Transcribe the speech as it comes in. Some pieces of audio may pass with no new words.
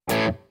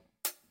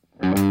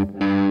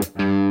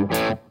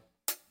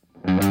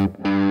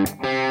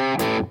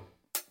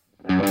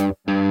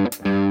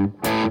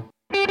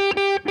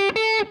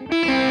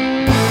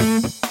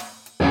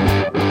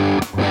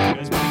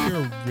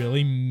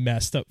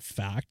messed up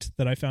fact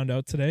that I found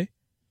out today.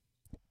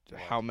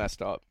 How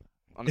messed up?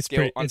 On a It's scale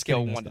pretty- on it's scale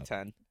pretty 1 to messed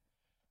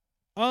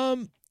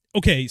 10.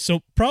 Okay,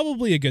 so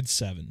probably a good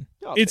 7.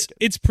 I'll It's take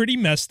it. it's pretty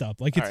messed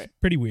up. Like, it's Alright.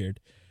 pretty weird.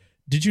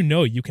 Did you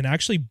know you can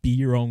actually be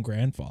your own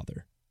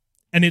grandfather?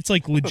 And it's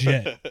like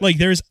legit. Like,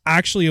 there's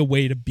actually a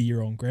way to be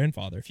your own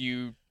grandfather. If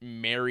you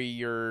marry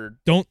your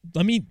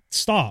Let me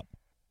stop.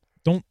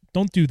 Don't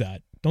do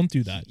that. Don't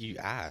do that. You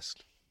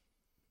asked.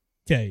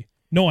 Okay.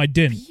 No, I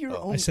didn't. be your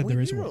Oh, own, I said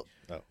there is a way.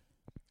 Oh.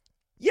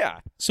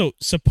 Yeah. So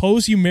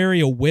suppose you marry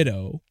a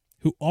widow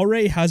who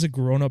already has a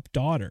grown-up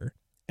daughter,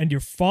 and your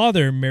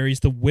father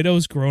marries the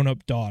widow's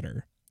grown-up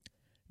daughter.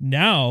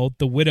 Now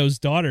the widow's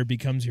daughter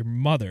becomes your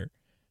mother.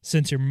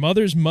 Since your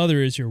mother's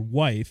mother is your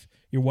wife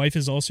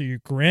is also your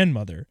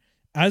grandmother.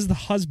 As the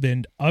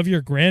husband of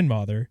your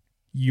grandmother,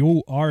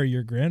 you are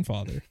your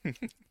grandfather.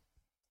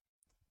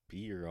 Be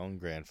your own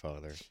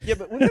grandfather. Yeah,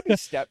 but wouldn't that be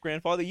step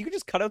grandfather? You could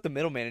just cut out the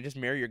middleman and just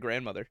marry your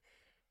grandmother.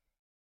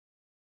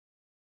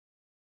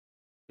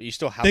 But you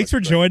still have. Thanks a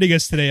for grand- joining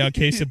us today on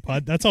Case and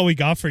Punt. That's all we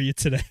got for you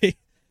today.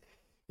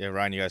 Yeah,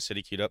 Ryan, you got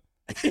City queued up.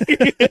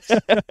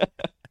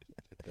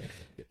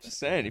 Just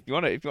saying, if you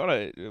wanna,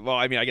 well,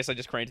 I mean, I guess I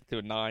just cranked it to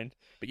a 9.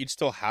 But you'd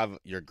still have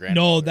your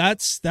grandfather. No,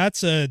 that's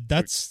a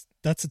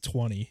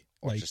 20,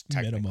 Or like, just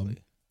technically. minimum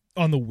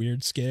on the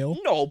weird scale.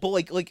 No, but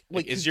like, Is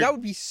 'cause your- that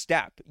would be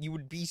step. You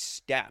would be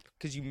step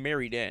because you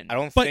married in. I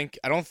don't But-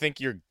 think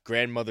your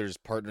grandmother's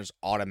partner's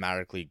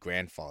automatically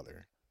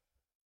grandfather.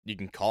 You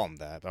can call him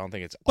that, but I don't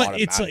think it's But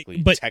it's like,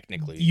 automatically but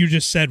technically. you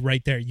just said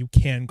right there, you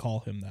can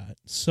call him that.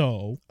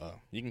 So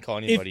You can call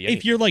if anybody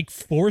if you're like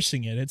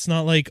forcing it, it's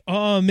not like,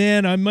 oh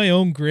man, I'm my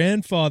own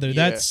grandfather.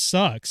 Yeah. That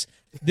sucks.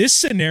 This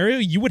scenario,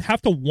 you would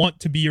have to want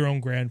to be your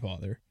own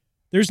grandfather.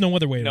 There's no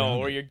other way No, around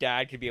or it. your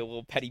dad could be a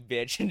little petty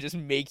bitch and just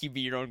make you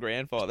be your own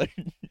grandfather.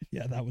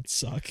 Yeah, that would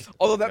suck.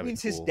 Although that That'd be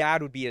means his cool.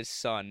 dad would be his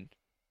son.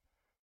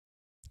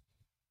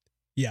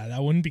 Yeah,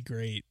 that wouldn't be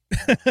great.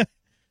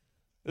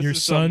 This Your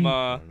is son- some,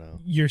 I don't know.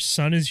 Your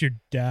son is your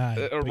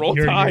dad. but roll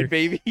you're tide, your-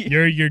 baby.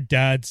 You're your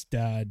dad's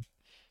dad,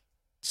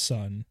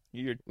 son.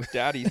 You're your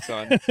daddy's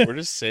son. We're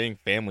just saying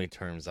family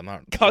terms. I'm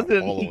not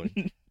Cousin.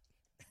 following.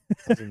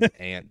 Cousin,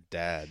 aunt,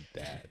 dad.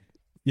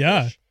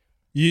 Yeah,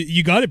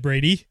 you got it,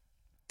 Brady.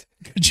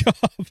 Good job.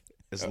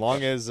 As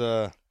long as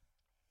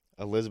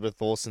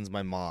Elizabeth Olsen's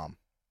my mom.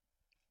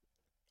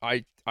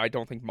 I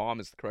don't think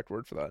mom is the correct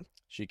word for that.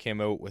 She came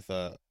out with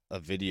a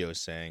video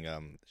saying,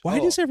 Why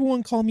oh, does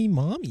everyone call me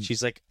mommy?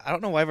 she's like, I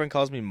don't know why everyone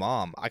calls me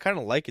mom. I kind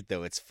of like it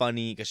though. It's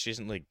funny because she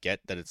doesn't like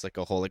get that it's like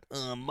a whole like,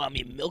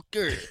 mommy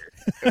milker,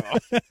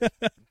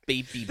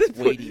 baby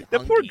Brady.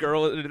 That poor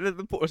girl,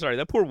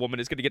 that poor woman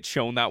is gonna get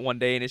shown that one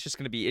day, and it's just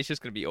gonna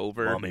be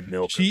over. mommy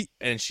milker. She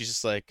And she's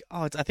just like,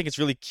 oh, I think it's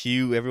really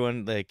cute.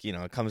 Everyone like,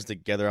 comes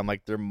together. I'm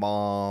like their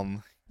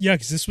mom Yeah,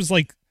 because this was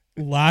like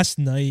last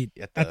night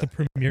at at the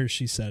the premiere.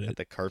 She said at it.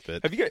 the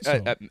carpet. Have you guys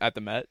So- at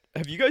the Met?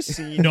 Have you guys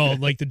seen? No,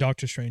 like the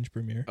Doctor Strange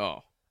premiere.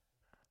 Oh.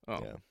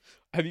 Yeah.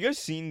 Have you guys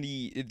seen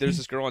There's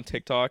this girl on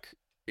TikTok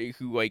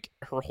who like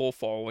her whole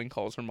following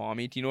calls her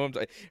mommy. Do you know what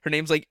I'm? Her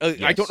name's like I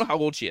Yes. don't know how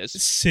old she is.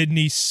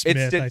 Sydney Smith,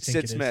 It's I think Sid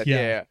it is. Smith.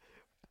 Yeah.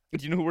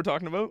 Do you know who we're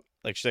talking about?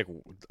 Like she like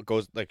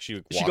goes like she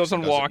walks She goes on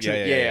and does it.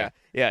 walks.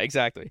 Yeah,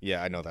 exactly.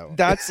 Yeah, I know that one.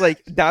 That's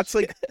like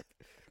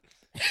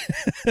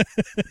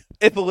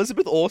if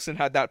Elizabeth Olsen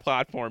had that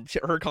platform,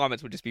 her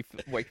comments would just be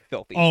like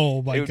filthy.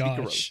 Oh my It would be gosh.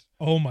 gross.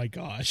 Oh my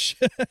gosh.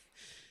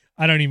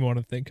 I don't even want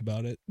to think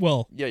about it.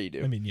 Well, Yeah, you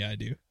do. I mean, yeah, I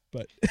do,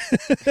 but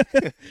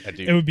I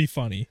do. it would be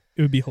funny.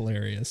 It would be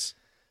hilarious.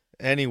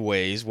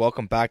 Anyways,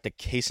 welcome back to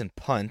Case and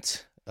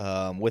Punt.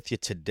 With you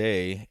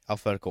today,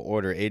 alphabetical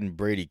order: Aiden,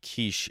 Brady,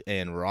 Keish,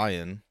 and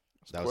Ryan.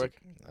 That was quick.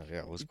 yeah,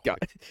 it was Got,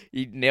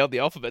 you nailed the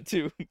alphabet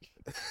too.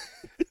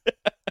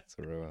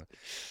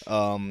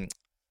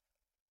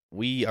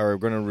 We are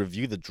going to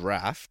review the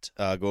draft,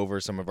 go over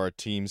some of our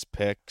team's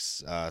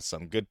picks,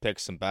 some good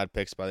picks, some bad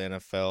picks by the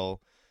NFL,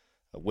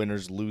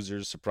 winners,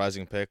 losers,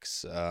 surprising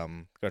picks.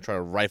 Going to try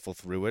to rifle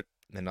through it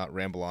and not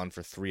ramble on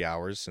for 3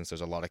 hours since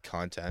there's a lot of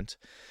content.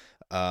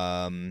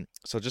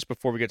 So just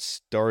before we get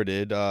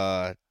started,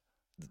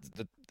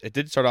 it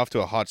did start off to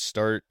a hot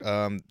start.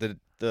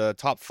 The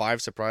top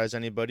 5 surprised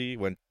anybody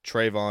when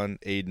Trayvon,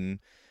 Aiden,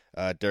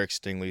 Derek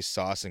Stingley,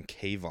 Sauce, and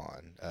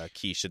Kayvon.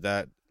 Key, should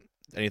that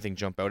anything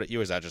jump out at you?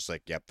 Or is that just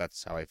like, yep,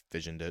 that's how I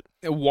visioned it?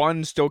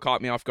 One still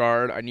caught me off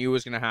guard. I knew it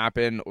was going to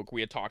happen.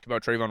 We had talked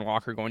about Trayvon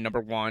Walker going number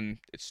 1.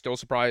 It still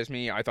surprised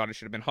me. I thought it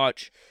should have been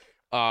Hutch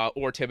or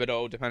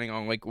Thibodeau, depending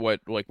on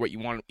what you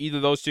want. Either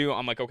of those two,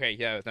 I'm like, okay,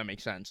 yeah, that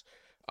makes sense.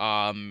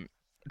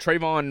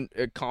 Trayvon,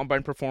 a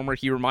combine performer,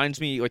 he reminds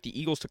me, like, the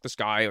Eagles took this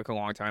guy, like, a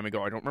long time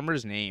ago. I don't remember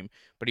his name,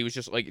 but he was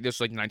just, like, this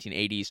was, like,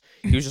 1980s.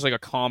 He was just, like, a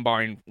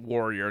combine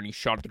warrior, and he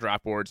shot at the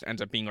draft boards,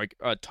 ends up being, like,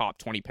 a top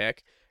 20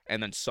 pick,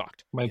 and then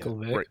sucked. Michael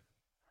Vick. Right.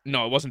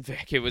 No, it wasn't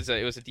Vic. It was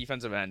a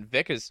defensive end.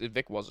 Vic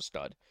was a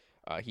stud.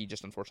 He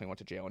just unfortunately went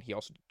to jail, and he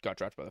also got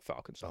drafted by the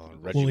Falcons.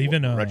 Reggie, Well,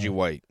 even, Reggie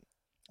White.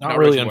 Not Not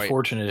really Reggie White.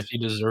 unfortunate if he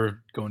deserved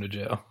going to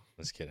jail.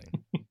 Just kidding.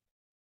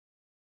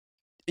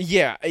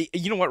 Yeah,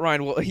 you know what,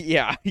 Ryan? Well,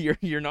 yeah,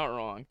 you're not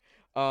wrong.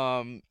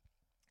 I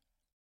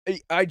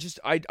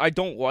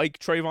don't like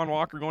Trayvon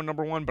Walker going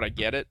number 1, but I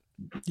get it.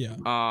 Yeah.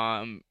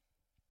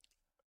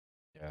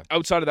 Yeah.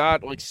 Outside of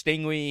that, like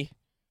Stingley,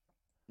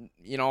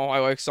 I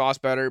like Sauce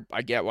better.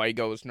 I get why he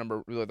goes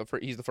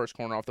he's the first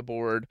corner off the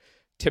board.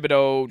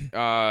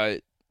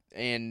 Thibodeau,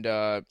 and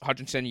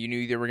Hutchinson, you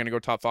knew they were going to go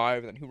top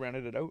 5. Then who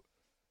rounded it out?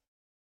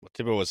 Well,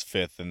 Thibodeau was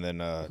 5th, and then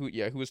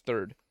Who was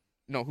 3rd?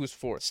 No, who was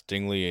 4th?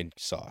 Stingley and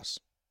Sauce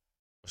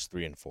was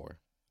 3 and 4.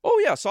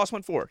 Oh yeah, Sauce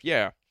went 4.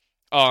 Yeah.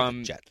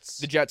 The Jets.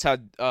 The Jets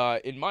had,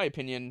 in my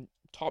opinion,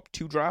 top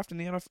 2 draft in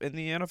the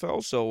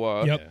NFL.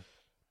 So Yep.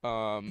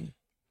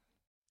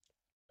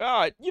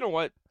 you know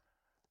what?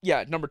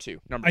 Yeah, number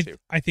 2.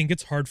 I think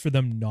it's hard for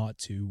them not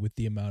to with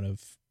the amount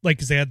of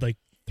because they had like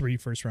 3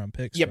 first-round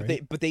picks. Yeah,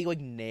 right? but they like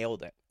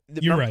nailed it.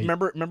 You're right.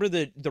 Remember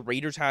the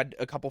Raiders had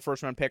a couple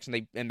first-round picks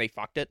and they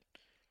fucked it.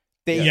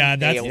 That's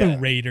nailed the it.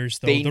 Raiders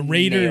though. They The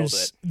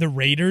nailed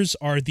Raiders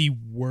are the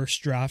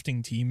worst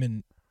drafting team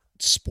in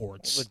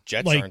sports. The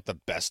Jets aren't the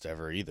best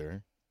ever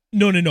either.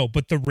 No,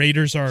 but the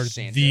Raiders are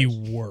Sanchez. the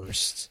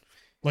worst.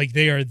 Like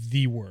they are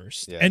the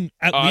worst. Yeah. And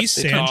at least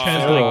they Sanchez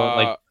got-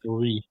 like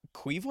 3.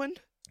 Cleveland?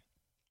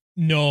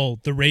 No,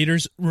 the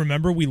Raiders,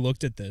 remember we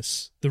looked at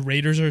this. The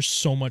Raiders are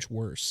so much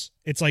worse.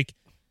 It's like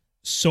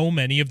so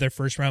many of their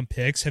first round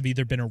picks have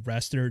either been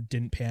arrested or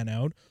didn't pan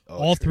out. Oh,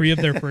 All true. 3 of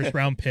their first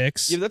round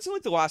picks. Yeah, that's in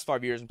like the last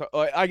 5 years.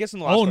 I guess in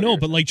the last. Oh 5 no, years.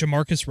 but like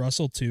Jamarcus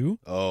Russell too.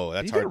 Oh,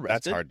 that's Did he get hard.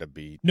 That's arrested? hard to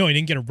beat. No, he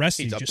didn't get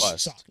arrested. He's He a just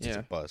bust. sucked. He's Yeah.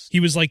 a bust.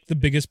 He was like the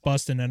biggest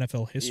bust in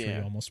NFL history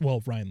Yeah. almost.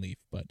 Well, Ryan Leaf,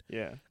 but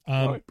yeah,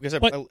 Because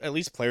but- at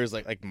least players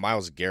like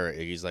Myles Garrett,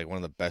 he's like one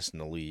of the best in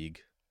the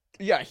league.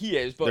 yeah, he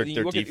is. But Their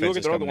you look at defense the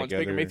is other coming ones. Baker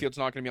together. Mayfield's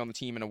not going to be on the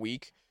team in a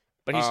week.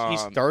 But he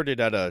started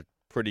at a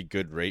pretty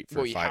good rate for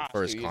Well, he has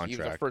for his to. He was a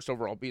contract. first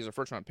overall. He's a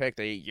first round pick.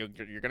 You're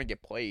going to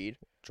get played.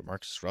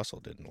 Jamarcus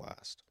Russell didn't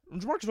last.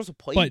 Jamarcus Russell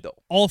played but though.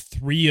 all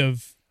 3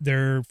 of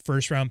their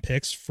first round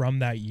picks from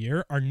that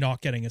year are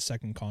not getting a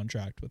second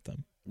contract with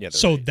them. Yeah.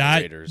 So the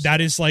that Raiders. that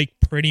is like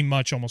pretty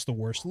much almost the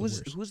worst. of the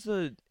worst. Who's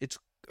the? It's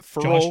Josh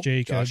Furl,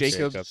 Jacobs.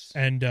 Jacobs.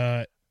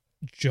 And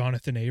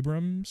Jonathan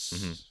Abrams,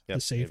 Mhm. the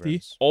Yep, safety.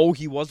 Abrams. Oh,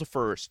 he was the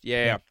first.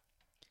 Yeah. Yeah.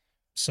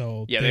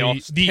 So Yeah, they're all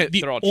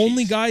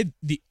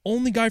the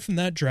only guy from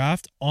that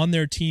draft on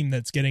their team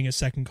that's getting a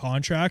second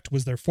contract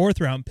was their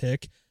 4th round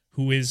pick,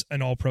 who is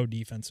an all pro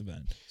defensive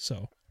end.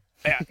 So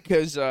Yeah,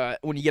 because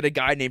when you get a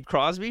guy named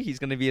Crosby, he's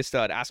going to be a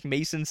stud. Ask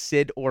Mason,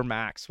 Sid, or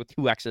Max with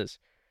 2 X's.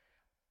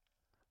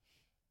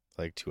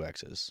 Like 2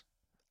 X's,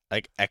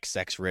 like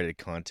XX rated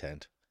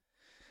content.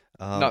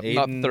 Not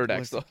Aiden, third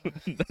X though.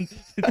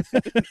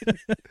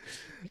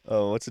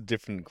 Oh, what's a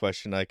different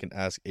question I can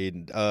ask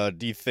Aiden?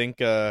 Do you think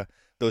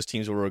those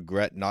teams will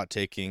regret not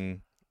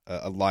taking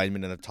a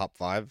lineman in the top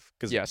 5?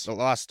 Because Yes.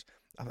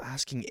 I'm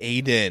asking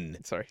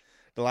Aiden. Sorry.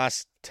 The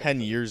last 10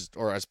 years,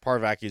 or as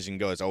Parvac as you can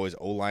go, it's always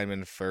O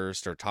lineman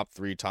first or top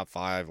 3, top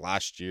 5.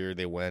 Last year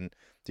they went.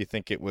 Do you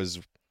think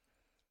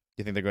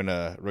they're going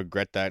to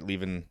regret that,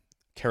 leaving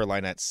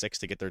Carolina at 6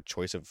 to get their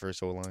choice of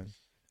first O line?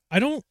 I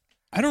don't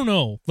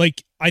know.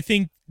 Like I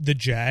think the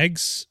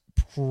Jags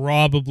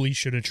probably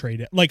should have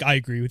traded. Like I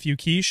agree with you,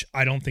 Keish.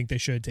 I don't think they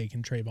should have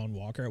taken Trayvon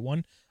Walker at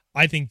 1.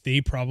 I think they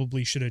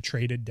probably should have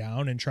traded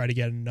down and try to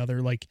get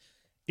another, like,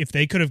 if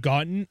they could have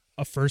gotten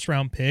a first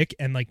round pick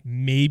and like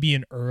maybe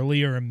an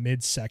early or a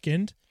mid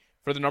second.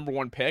 For the number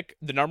 1 pick,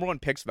 the number 1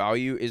 pick's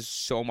value is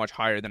so much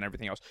higher than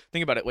everything else.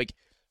 Think about it. Like,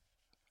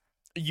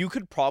 you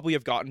could probably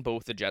have gotten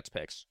both the Jets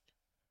picks.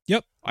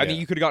 Yep. I think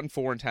Yeah. you could have gotten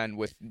 4 and 10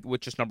 with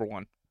just number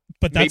 1.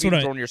 But that's Maybe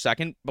what thrown your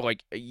second, but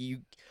like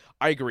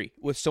I agree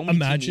with so many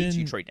team needs,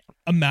 you trade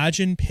down.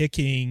 imagine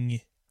picking.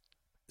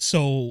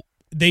 So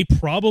they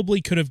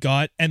probably could have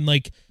got, and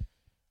like,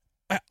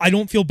 I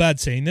don't feel bad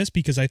saying this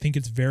because I think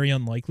it's very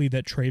unlikely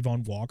that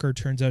Trayvon Walker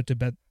turns out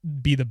to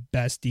be the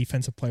best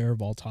defensive player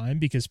of all time,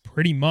 because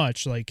pretty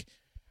much like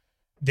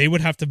they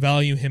would have to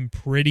value him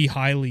pretty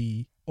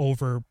highly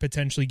over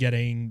potentially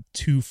getting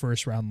 2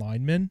 first round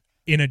linemen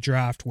in a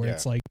draft where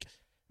it's like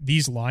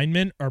these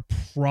linemen are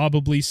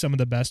probably some of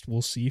the best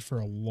we'll see for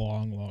a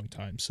long, long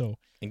time. So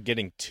And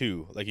getting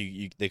 2, like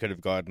they could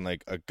have gotten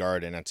like a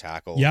guard and a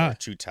tackle, Yeah. or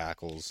 2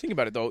 tackles. Think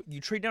about it though. You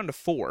trade down to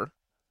 4,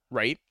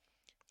 right?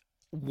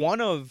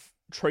 One of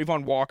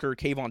Trayvon Walker,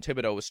 Kayvon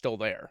Thibodeau is still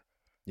there.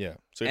 Yeah.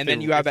 So And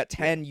then you have at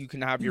 10, you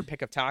can have your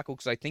pick of tackle,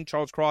 because I think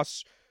Charles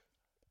Cross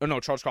went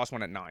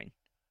at 9.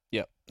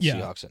 Yeah. Yeah.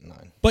 Seahawks at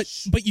 9. But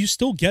you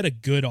still get a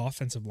good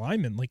offensive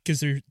lineman, like, because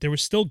there were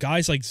still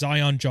guys like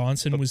Zion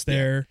Johnson was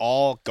there,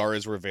 All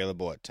guards were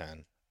available at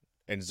 10,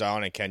 and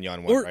Zion and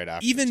Kenyon went Or right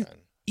after even- 10.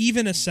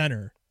 even a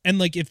center, and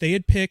like if they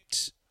had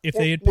picked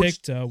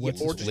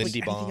What's or just Lindy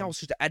like Baum. anything else,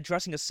 just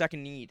addressing a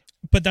second need.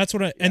 but that's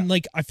what and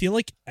like I feel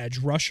like edge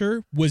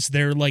rusher was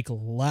their like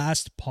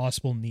last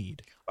possible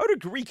need. I would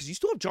agree, because you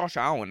still have Josh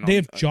Allen. They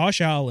have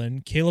Josh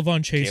Allen, Caleb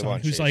Von Chason,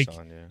 Kayvon who's like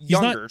Chason, yeah. he's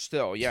not- younger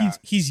still, yeah.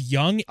 he's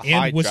young A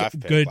high and was draft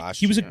pick good. last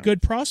He was a year.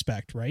 good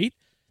prospect, right?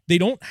 They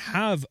don't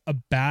have a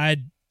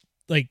bad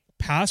like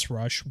pass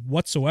rush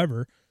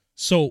whatsoever.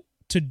 So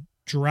to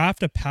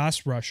draft a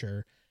pass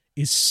rusher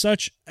is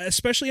such,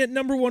 especially at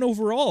number 1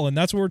 overall. And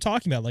that's what we're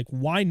talking about. Like,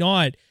 why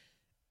not,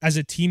 as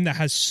a team that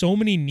has so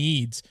many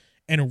needs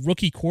and a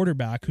rookie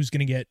quarterback who's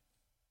going to get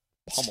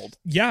Pummeled.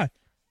 Yeah.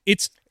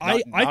 It's,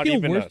 I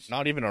feel worse.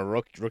 Not even a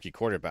rookie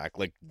quarterback,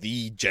 like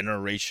the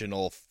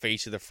generational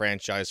face of the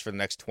franchise for the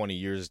next 20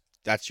 years.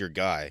 That's your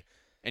guy.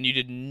 And you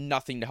did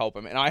nothing to help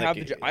him. And I have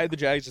the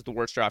Jags as the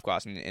worst draft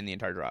class in the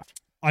entire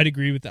draft. I'd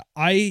agree with that.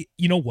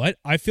 You know what?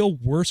 I feel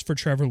worse for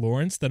Trevor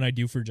Lawrence than I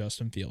do for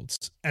Justin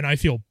Fields, and I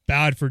feel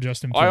bad for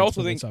Justin Fields. I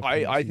also think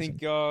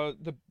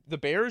the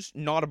Bears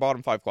not a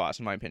bottom 5 class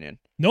in my opinion.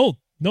 No,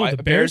 the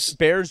Bears.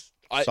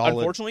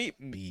 Unfortunately,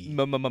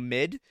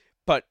 mid,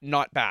 but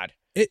not bad.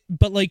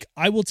 But like,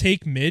 I will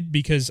take mid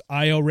because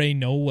I already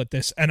know what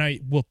this,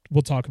 and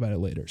we'll talk about it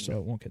later, so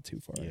it won't get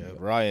too far. Yeah,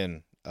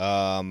 Ryan.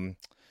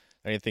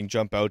 Anything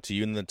jump out to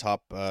you in the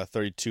top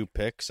 32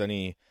 picks?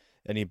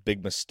 Any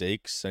big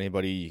mistakes?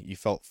 Anybody you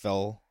felt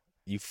fell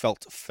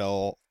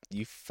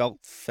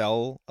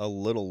a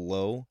little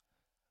low?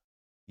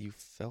 You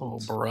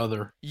felt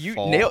brother. You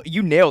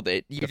nailed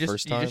it. You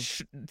first time? You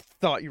just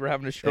thought you were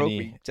having a stroke.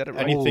 You said it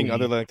right. Anything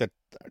other than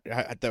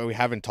that we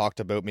haven't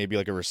talked about? Maybe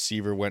like a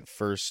receiver went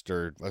first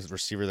or a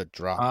receiver that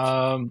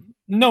dropped.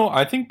 No,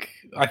 I think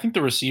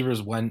the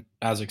receivers went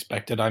as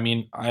expected. I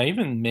mean, I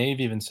may have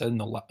even said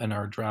in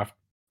our draft,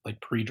 like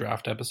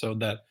pre-draft episode,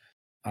 that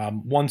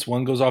once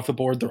one goes off the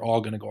board, they're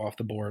all going to go off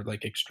the board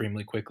like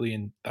extremely quickly,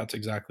 and that's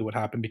exactly what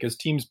happened because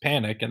teams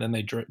panic and then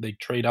they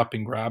trade up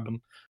and grab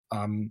them,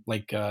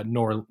 like New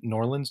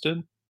Orleans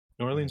did.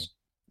 New Orleans,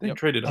 they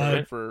traded up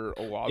right? for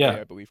Olave,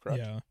 I believe,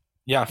 correct?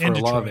 Yeah, for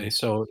Olave.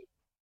 So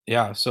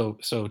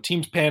so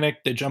teams panic,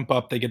 they jump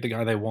up, they get the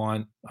guy they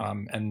want,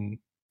 and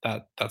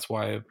that's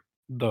why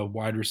the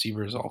wide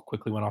receivers all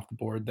quickly went off the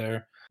board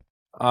there.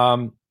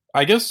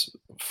 I guess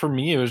for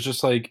me, it was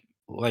just like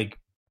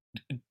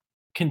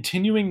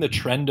continuing the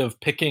trend of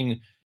picking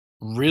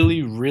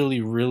really, really,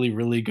 really,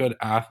 really good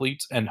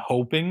athletes and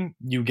hoping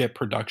you get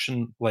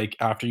production like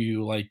after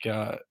you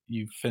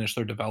you finish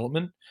their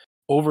development,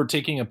 over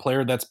taking a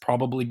player that's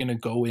probably going to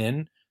go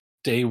in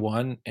day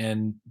one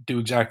and do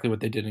exactly what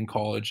they did in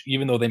college,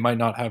 even though they might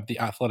not have the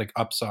athletic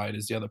upside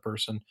as the other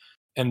person.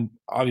 And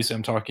obviously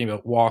I'm talking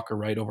about Walker,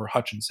 right, over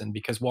Hutchinson,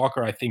 because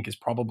Walker, I think,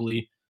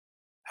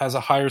 has a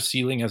higher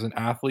ceiling as an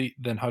athlete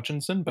than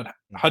Hutchinson, but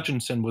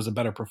Hutchinson was a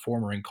better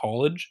performer in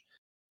college,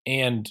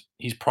 and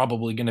he's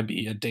probably going to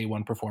be a day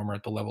one performer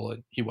at the level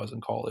that he was in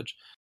college.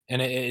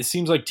 And it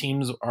seems like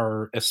teams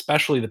are,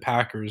 especially the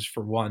Packers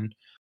for one,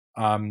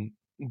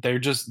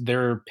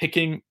 they're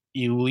picking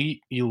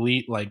elite,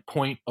 like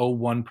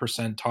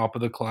 0.01% top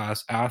of the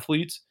class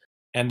athletes,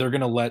 and they're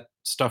going to let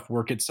stuff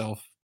work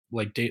itself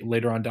like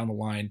later on down the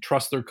line,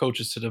 trust their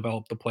coaches to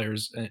develop the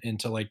players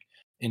into like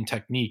in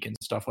technique and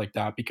stuff like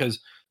that, because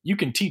you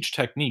can teach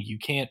technique. You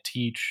can't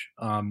teach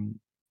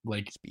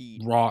like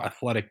speed, raw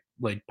athletic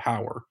like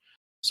power.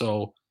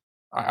 So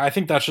I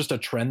think that's just a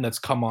trend that's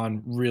come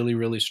on really,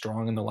 really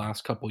strong in the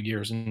last couple of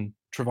years. And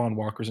Travon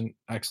Walker's an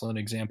excellent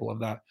example of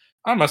that.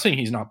 I'm not saying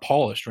he's not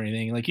polished or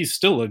anything. Like, he's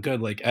still a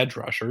good like edge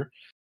rusher,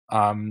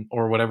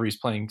 or whatever he's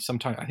playing.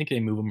 Sometimes I think they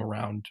move him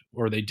around,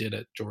 or they did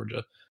at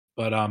Georgia,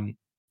 but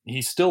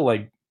he's still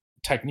like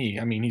technique.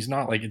 I mean, he's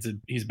not like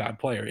he's a bad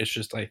player. It's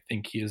just I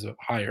think he is a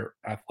higher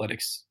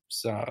athletics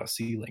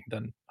ceiling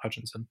than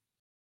Hutchinson.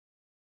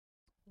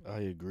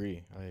 I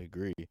agree.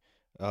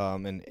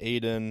 And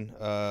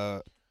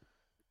Aiden,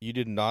 you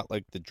did not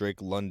like the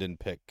Drake London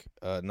pick,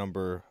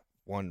 number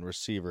 1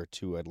 receiver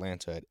to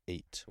Atlanta at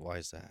 8. Why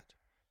is that?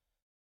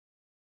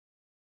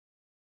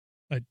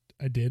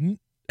 I didn't.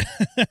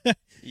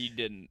 You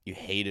didn't. You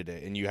hated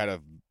it, and you had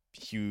a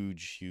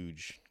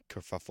huge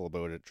kerfuffle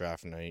about it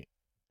draft night.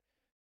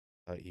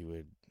 Thought you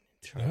would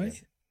try.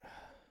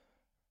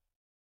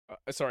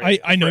 Sorry,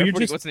 I know you're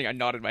just listening. I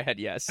nodded my head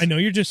yes. I know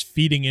you're just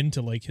feeding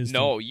into like his.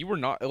 No, you were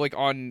not. Like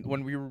when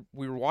we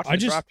were watching the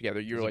draft together,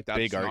 you were like,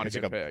 "That's not a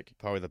good pick."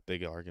 Probably the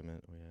big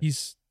argument. Yeah.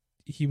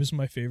 He was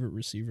my favorite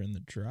receiver in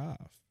the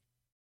draft.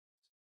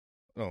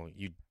 Oh,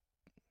 you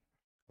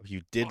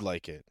did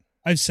like it.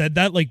 I've said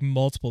that like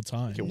multiple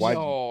times. Okay, why?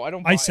 No, I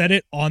don't. I said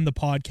it on the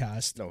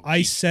podcast. No,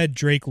 I said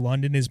Drake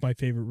London is my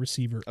favorite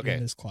receiver in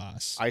this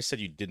class. I said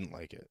you didn't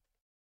like it.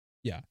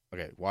 Yeah.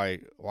 Okay.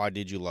 Why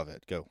did you love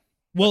it? Go.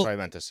 Well, that's what I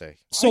meant to say.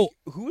 So,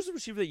 who was the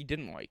receiver that you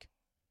didn't like?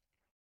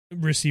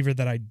 Receiver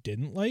that I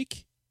didn't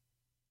like?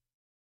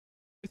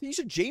 I think you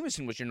said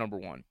Jameson was your number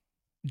 1.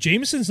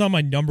 Jameson's not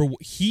my number 1.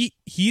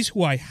 He's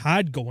who I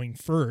had going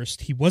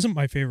first. He wasn't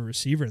my favorite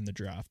receiver in the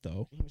draft,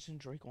 though. Jameson,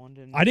 Drake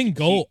London. I didn't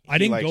go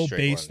Drake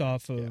based London.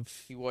 off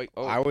of. Yeah.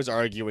 I was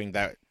arguing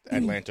that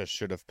Atlanta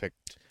should have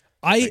picked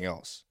something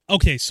else.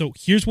 Okay, so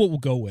here's what we'll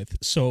go with.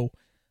 So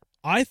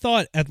I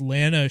thought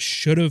Atlanta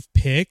should have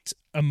picked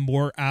a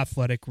more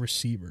athletic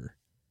receiver.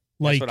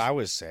 Like, that's what I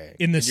was saying.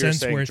 In the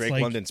sense where it's Drake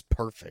like, London's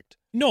perfect.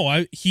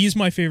 No, he's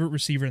my favorite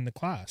receiver in the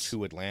class.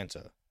 To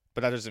Atlanta.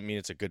 But that doesn't mean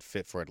it's a good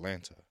fit for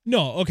Atlanta.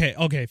 No,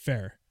 okay,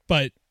 fair.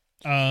 But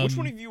which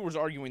one of you was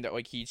arguing that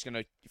like he's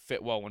gonna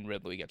fit well when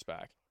Ridley gets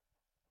back?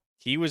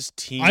 He was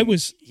team. I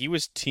was- He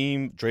was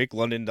team Drake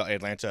London to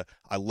Atlanta.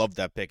 I love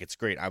that pick. It's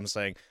great. I'm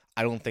saying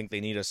I don't think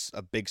they need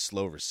a big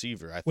slow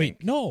receiver. I Wait,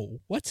 think. no,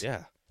 what?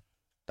 Yeah,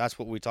 that's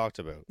what we talked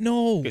about.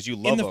 No, 'Cause you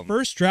love in the him.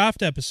 first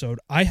draft episode,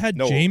 I had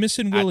No,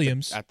 Jameson at the-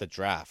 Williams at the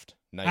draft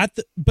night.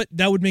 but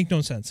that would make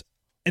no sense.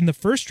 In the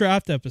first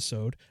draft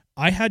episode,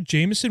 I had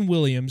Jameson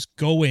Williams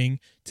going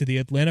to the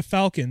Atlanta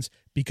Falcons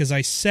because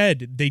I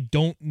said they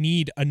don't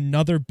need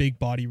another big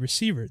body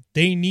receiver.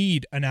 They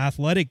need an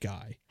athletic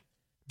guy.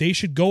 They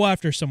should go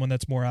after someone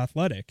that's more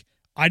athletic.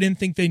 I didn't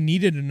think they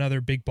needed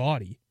another big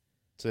body.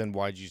 So then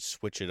why'd you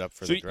switch it up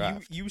for So the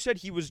draft? you said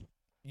he was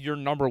your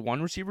number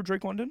one receiver,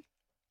 Drake London?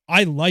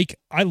 I like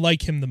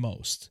him the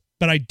most,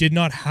 but I did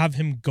not have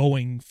him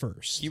going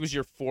first. He was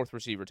your fourth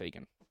receiver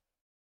taken.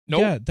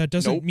 Nope. Yeah, that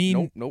doesn't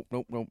mean Nope.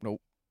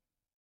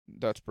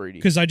 That's Brady.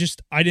 because I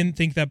didn't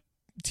think that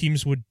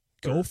teams would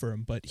go for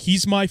him. But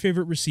he's my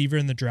favorite receiver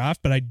in the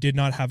draft. But I did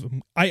not have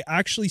him. I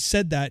actually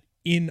said that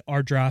in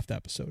our draft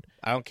episode.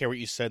 I don't care what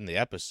you said in the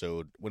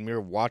episode. When we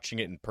were watching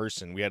it in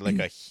person, we had like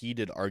a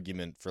heated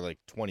argument for like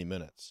 20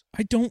 minutes.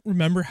 I don't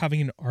remember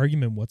having an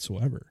argument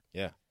whatsoever.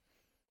 Yeah.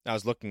 I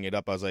was looking it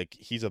up. I was like,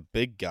 he's a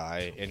big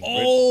guy. And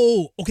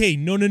Oh, okay.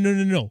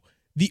 No.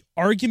 The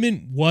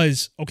argument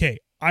was, okay,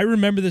 I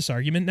remember this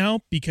argument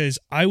now because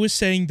I was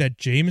saying that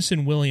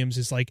Jameson Williams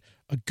is like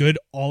a good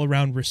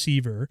all-around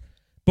receiver,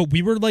 but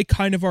we were like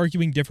kind of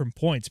arguing different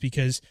points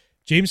because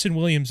Jameson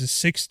Williams is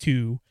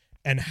 6'2"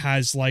 and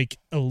has like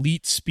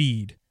elite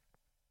speed.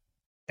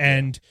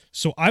 And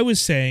so I was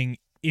saying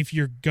if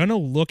you're going to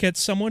look at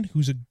someone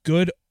who's a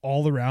good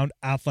all-around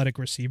athletic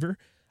receiver,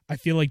 I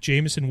feel like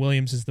Jameson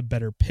Williams is the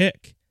better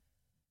pick.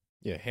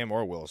 yeah, him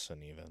or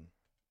Wilson even.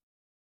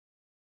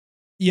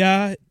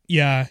 Yeah.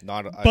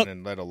 Not But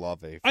and let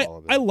Olave I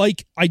follow them.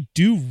 I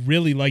do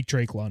really like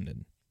Drake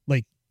London.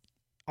 Like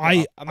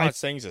I'm not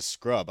saying he's a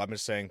scrub. I'm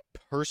just saying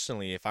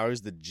personally, if I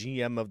was the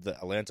GM of the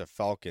Atlanta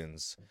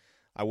Falcons,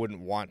 I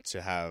wouldn't want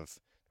to have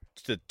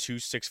the 2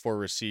 6'4"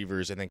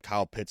 receivers and then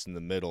Kyle Pitts in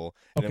the middle.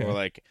 And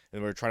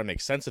then we're trying to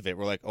make sense of it.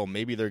 We're like, oh,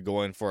 maybe they're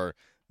going for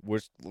we're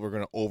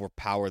going to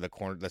overpower the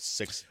corner, the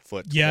 6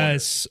 foot.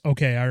 yes,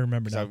 okay, I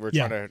remember So now. we're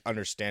Yeah. trying to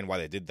understand why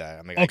they did that.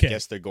 I'm like, Okay. I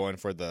guess they're going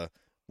for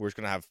we're just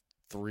going to have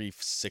 3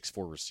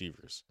 6'4"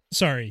 receivers.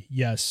 Sorry.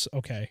 Yes.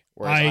 Okay.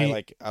 Whereas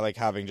I like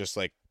having just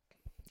like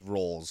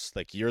roles.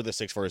 Like you're the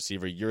 6'4"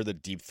 receiver, you're the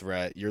deep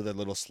threat, you're the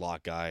little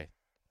slot guy.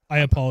 I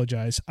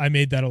apologize. I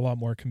made that a lot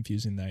more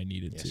confusing than I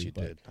needed Yes, to. you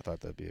but, did. I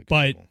thought that'd be a good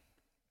but-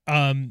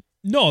 rule.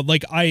 No,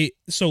 like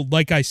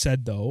I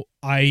said though,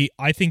 I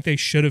think they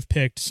should have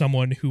picked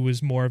someone who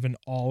was more of an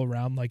all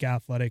around like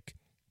athletic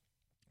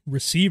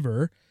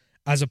receiver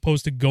as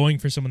opposed to going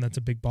for someone that's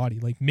a big body.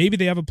 Like maybe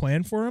they have a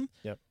plan for him.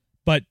 Yep.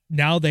 But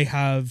now they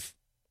have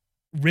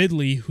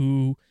Ridley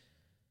who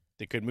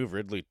They could move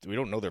Ridley. We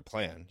don't know their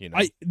plan, you know.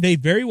 they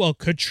very well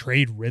could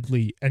trade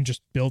Ridley and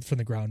just build from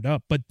the ground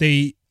up, but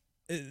the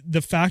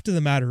fact of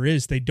the matter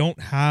is they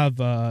don't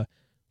have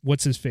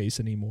what's his face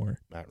anymore.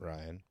 Matt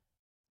Ryan.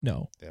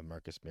 No. They have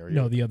Marcus Mariota.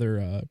 No, the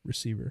other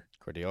receiver.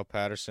 Cordell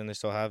Patterson, they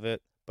still have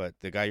it. But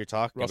the guy you're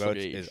talking Russell about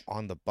Gage. is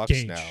on the Bucs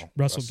Gage. now.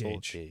 Russell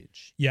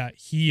Gage. Yeah,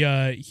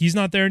 he's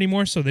not there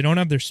anymore, so they don't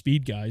have their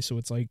speed guy, so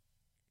it's like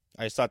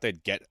I just thought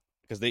they'd get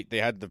because they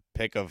had the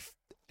pick of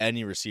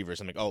any receivers.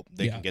 I'm like, oh,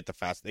 they Yeah. can get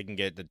they can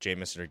get the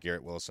Jameson or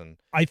Garrett Wilson.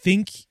 I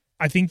think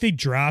they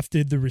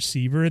drafted the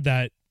receiver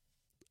that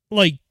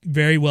like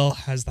very well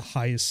has the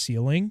highest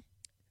ceiling,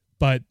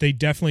 but they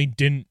definitely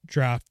didn't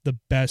draft the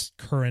best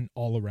current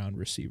all-around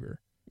receiver.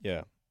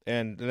 Yeah.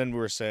 And then we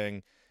were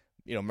saying,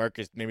 you know,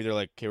 Marcus, maybe they're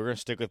like, okay, we're going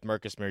to stick with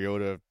Marcus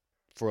Mariota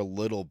for a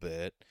little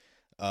bit.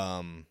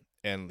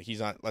 And he's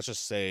not, let's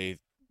just say,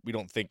 we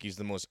don't think he's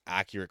the most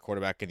accurate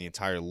quarterback in the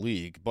entire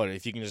league. But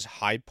if you can just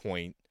high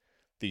point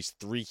these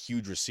 3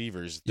 huge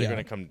receivers, they're Yeah.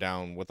 going to come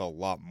down with a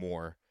lot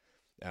more.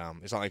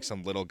 It's not like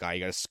some little guy you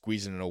got to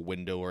squeeze in a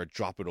window or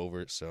drop it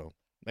over. So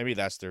maybe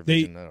that's their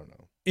vision. I don't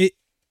know.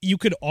 You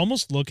could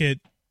almost look at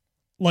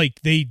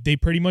like they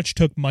pretty much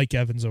took Mike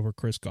Evans over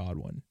Chris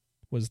Godwin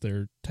was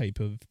their type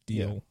of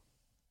deal.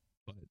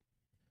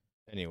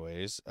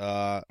 Anyways,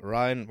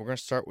 Ryan, we're gonna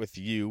start with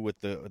you with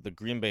the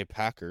Green Bay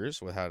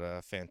Packers. We had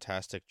a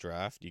fantastic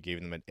draft. You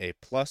gave them an A+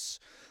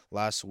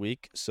 last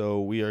week,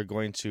 so we are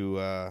going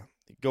to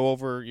go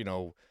over, you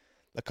know,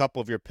 a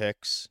couple of your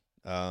picks.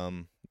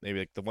 Maybe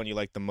like the one you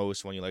like the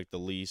most, one you like the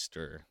least,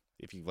 or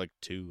if you like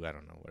 2, I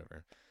don't know,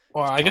 whatever.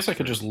 Well, I guess I Top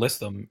could three. just list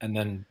them and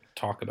then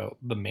talk about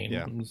the main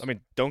Yeah, ones. I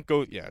mean, don't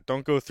go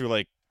through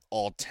like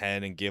all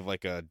 10 and give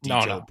like a No,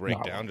 detailed no.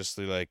 breakdown. Just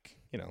do, like,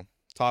 you know,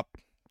 top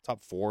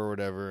 4 or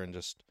whatever, and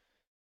just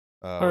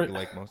what Or- you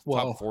like most.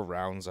 well- Top 4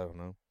 rounds. I don't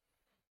know.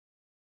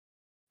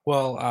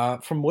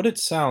 Well, from what it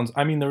sounds,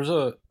 I mean,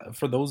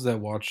 for those that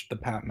watched the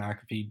Pat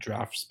McAfee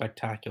draft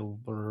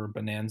spectacular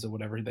bonanza,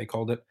 whatever they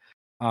called it,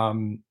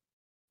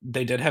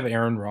 they did have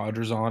Aaron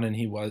Rodgers on, and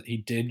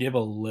he did give a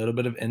little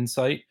bit of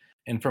insight.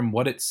 And from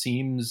what it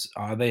seems,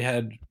 they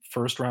had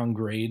first round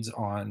grades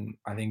on,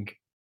 I think,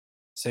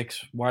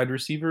 6 wide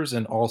receivers,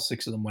 and all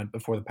 6 of them went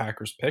before the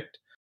Packers picked.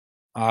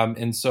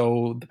 And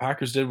so the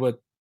Packers did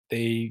what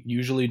they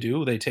usually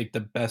do. They take the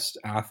best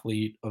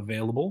athlete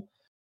available.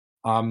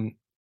 Um,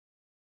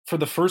 for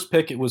the first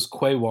pick, it was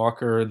Quay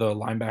Walker, the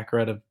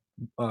linebacker out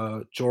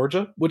of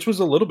Georgia, which was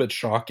a little bit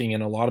shocking,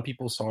 and a lot of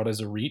people saw it as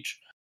a reach,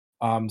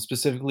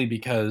 specifically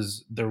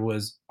because there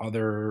was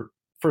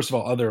first of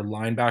all, other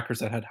linebackers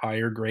that had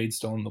higher grades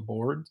still on the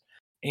board,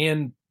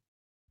 and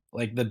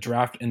like the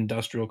draft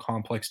industrial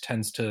complex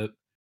tends to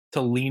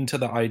lean to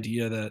the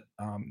idea that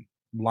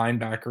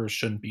linebackers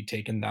shouldn't be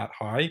taken that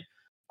high,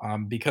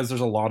 because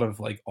there's a lot of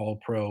like all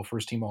pro,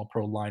 first team all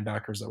pro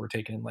linebackers that were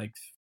taken in like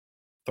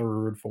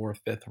third,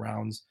 fourth, fifth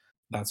rounds,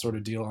 that sort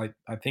of deal.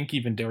 I think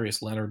even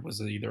Darius Leonard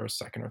was either a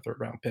second or third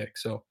round pick.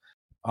 So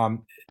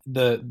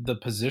the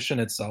position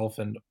itself,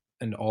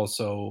 and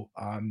also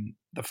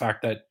the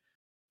fact that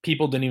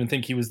people didn't even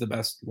think he was the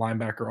best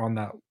linebacker on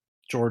that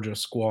Georgia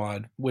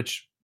squad,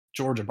 which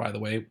Georgia, by the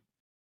way,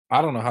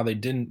 I don't know how they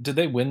didn't. Did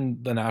they win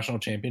the national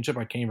championship?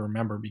 I can't even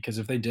remember, because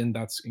if they didn't,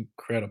 that's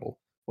incredible.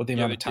 What the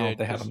Yeah, amount they of talent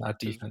did. they have on that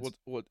defense.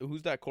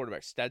 Who's that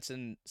quarterback?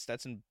 Stetson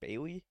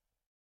Bailey?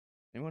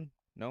 Anyone?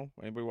 No?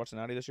 Anybody watching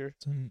Natty this year?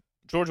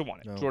 Georgia won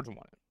it. No. Georgia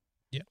won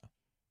it.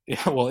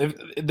 Yeah, well, if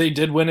they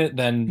did win it,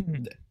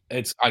 then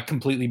it's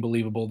completely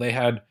believable. They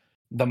had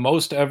the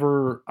most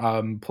ever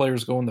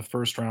players go in the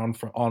first round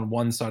on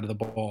one side of the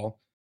ball,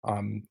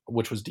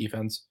 which was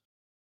defense.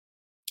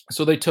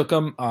 So they took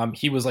him.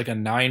 He was like a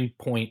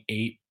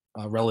 9.8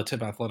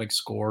 relative athletic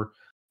score.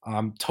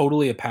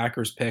 Totally a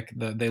Packers pick.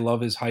 They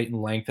love his height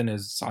and length and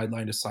his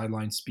sideline to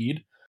sideline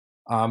speed.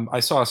 I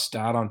saw a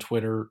stat on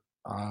Twitter.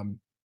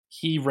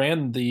 He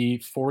ran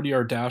the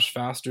 40-yard dash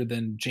faster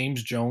than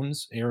James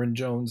Jones, Aaron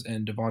Jones,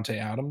 and Devontae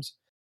Adams,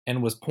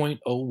 and was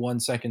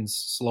 0.01 seconds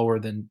slower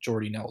than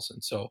Jordy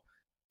Nelson. So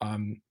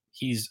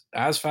he's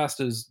as fast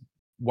as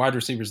wide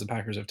receivers the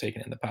Packers have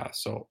taken in the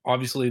past. So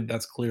obviously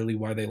that's clearly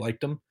why they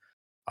liked him.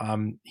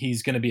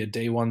 He's going to be a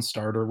day one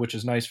starter, which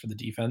is nice for the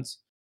defense.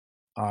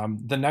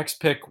 The next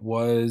pick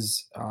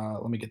was,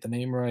 let me get the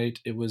name right.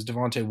 It was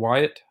Devontae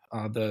Wyatt,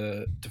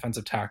 the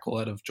defensive tackle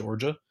out of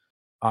Georgia.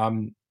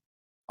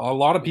 A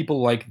lot of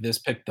people like this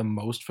pick the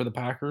most for the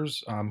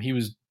Packers. He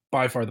was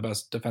by far the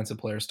best defensive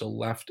player still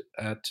left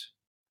at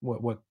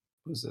what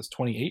was this,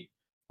 28?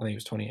 I think it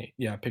was 28.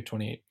 Yeah, pick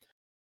 28.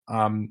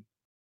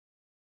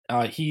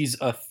 He's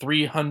a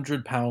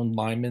 300-pound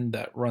lineman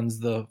that runs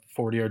the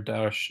 40-yard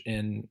dash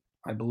in,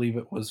 I believe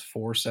it was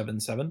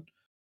 4.77.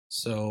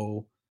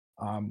 So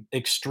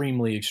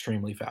extremely,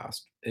 extremely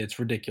fast. It's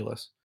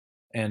ridiculous.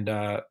 And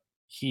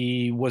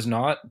he was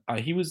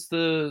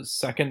the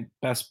second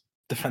best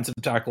defensive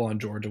tackle on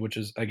Georgia, which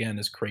is, again,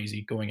 is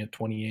crazy going at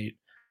 28.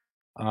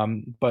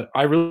 But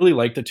I really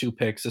like the two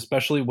picks,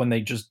 especially when they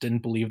just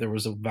didn't believe there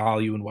was a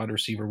value in wide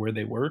receiver where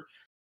they were.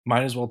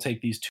 Might as well take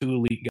these two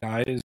elite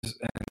guys,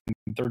 and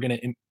they're going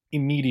to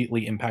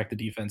immediately impact the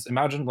defense.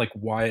 Imagine like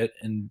Wyatt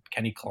and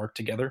Kenny Clark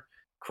together.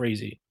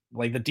 Crazy.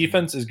 Like the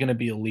defense is going to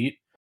be elite,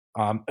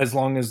 as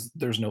long as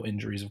there's no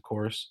injuries, of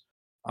course.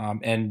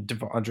 And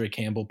Devondre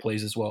Campbell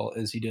plays as well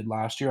as he did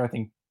last year. I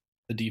think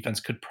the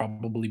defense could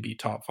probably be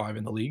top 5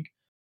 in the league.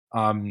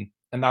 And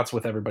that's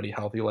with everybody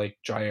healthy, like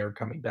Jair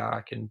coming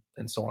back and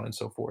so on and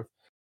so forth.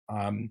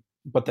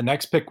 But the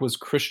next pick was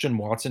Christian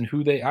Watson,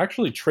 who they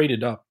actually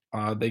traded up.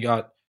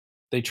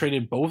 They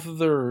traded both of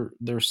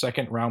their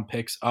second round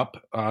picks up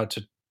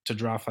to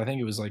draft. I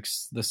think it was like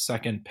the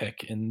second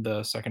pick in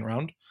the second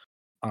round,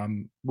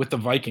 with the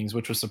Vikings,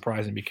 which was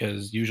surprising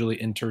because usually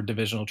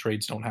interdivisional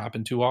trades don't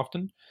happen too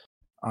often.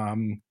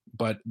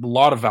 But a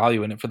lot of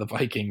value in it for the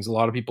Vikings. A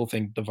lot of people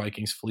think the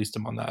Vikings fleeced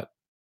them on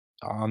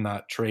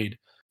that trade.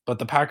 But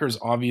the Packers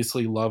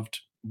obviously loved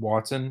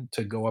Watson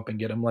to go up and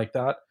get him like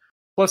that.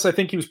 Plus, I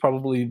think he was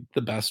probably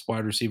the best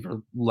wide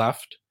receiver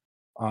left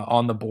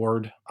on the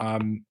board.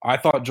 I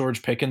thought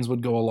George Pickens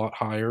would go a lot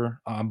higher,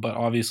 but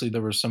obviously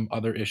there were some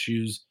other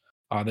issues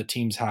that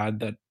teams had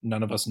that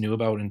none of us knew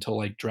about until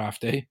like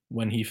draft day,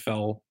 when he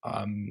fell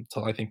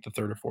till I think the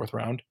third or fourth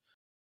round.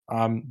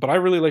 But I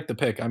really like the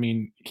pick. I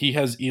mean, he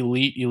has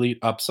elite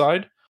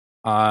upside.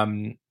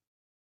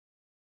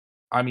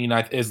 I mean,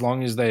 as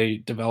long as they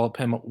develop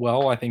him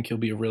well, I think he'll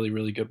be a really,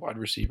 really good wide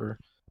receiver.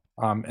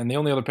 And the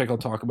only other pick I'll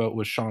talk about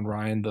was Sean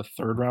Ryan, the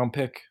third round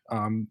pick,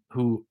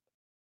 who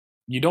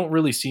you don't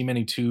really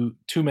see too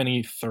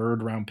many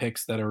third round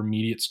picks that are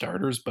immediate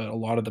starters, but a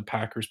lot of the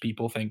Packers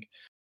people think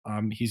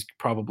he's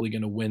probably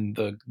going to win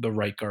the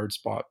right guard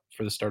spot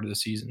for the start of the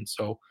season.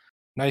 So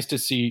nice to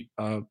see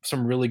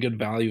some really good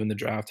value in the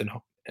draft,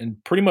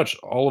 and pretty much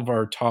all of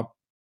our top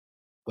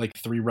like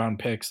 3 round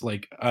picks,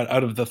 like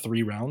out of the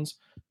 3 rounds,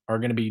 are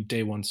going to be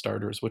day one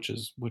starters, which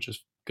is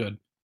good.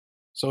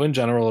 So in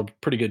general, a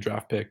pretty good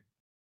draft pick,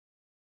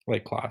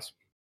 like class.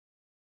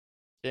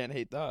 Can't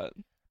hate that.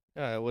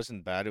 Yeah, it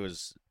wasn't bad.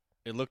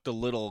 It looked a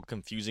little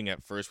confusing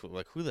at first, but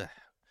like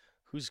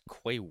who's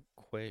Quay?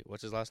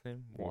 What's his last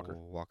name?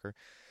 Walker.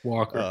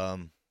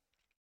 Walker.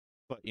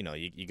 But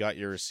you got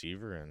your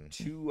receiver and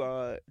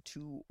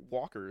two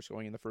walkers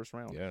going in the first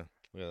round. yeah,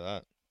 look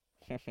at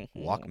that.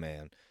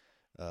 Walkman.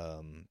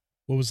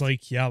 What was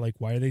like, yeah, like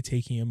why are they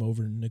taking him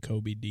over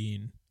Nakobe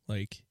Dean?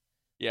 Like,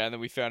 Yeah, and then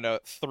we found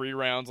out 3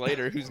 rounds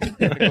later who's going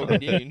to Kobe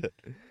Dean.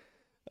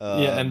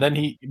 Yeah, and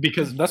then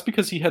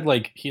because he had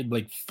like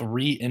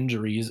 3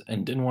 injuries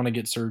and didn't want to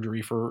get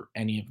surgery for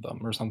any of them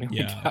or something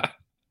Yeah. like that.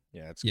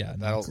 Yeah,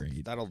 not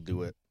great. that'll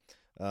do it.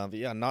 But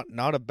yeah,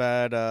 not a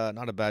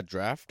bad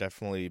draft.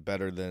 Definitely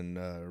better than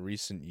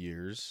recent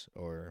years,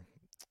 or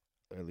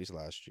at least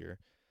last year.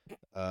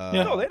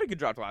 No, they had a good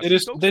draft last It year.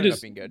 is- Stokes they ended up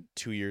just- being good.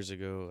 2 years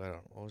ago. I don't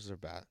know, what was their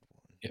bad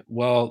one? Yeah,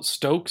 well,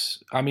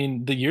 Stokes, I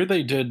mean, the year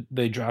they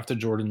drafted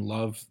Jordan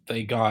Love,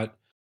 they got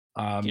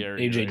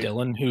Gary, AJ right?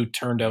 Dillon, who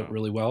turned out Yeah.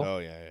 really well. Oh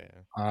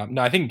yeah.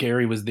 No, I think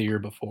Gary was the year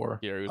before.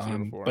 Gary was the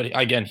year before. But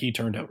again, he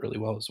turned out really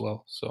well as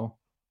well. So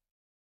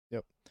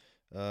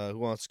Who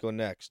wants to go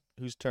next?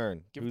 Whose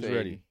turn? Give Who's it to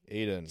ready?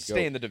 Aiden, Stay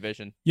go. in the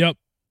division. Yep.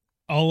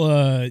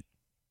 I'll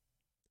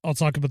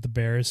talk about the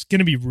Bears.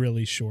 Gonna be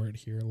really short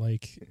here.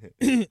 Like,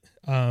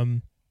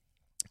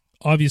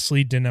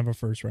 obviously didn't have a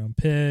first round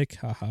pick.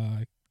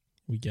 Haha,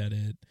 we get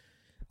it.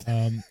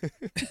 No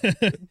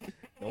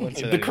one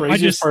said the anything.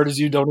 craziest part is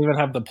you don't even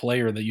have the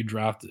player that you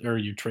drafted or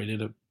you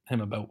traded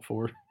him about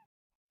for.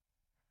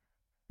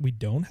 We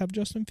don't have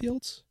Justin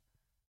Fields.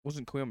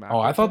 Wasn't Khalil Mack? Oh,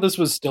 I with thought it? this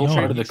was still No.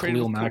 part of You the traded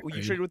Khalil with Mack You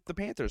trade. traded with the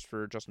Panthers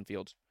for Justin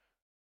Fields.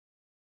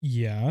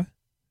 Yeah,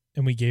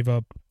 and we gave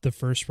up the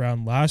first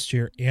round last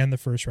year and the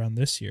first round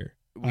this year.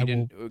 We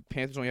didn't.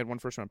 Panthers only had 1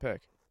 first round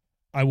pick.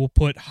 I will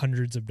put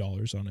hundreds of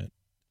dollars on it.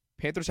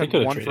 Panthers They had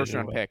could've 1 traded first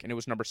round anyway. pick, and it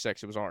was number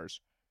 6. It was ours.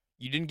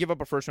 You didn't give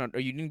up a first round, or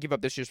you didn't give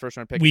up this year's first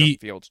round pick. We- For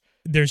Justin Fields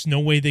There's no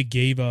way they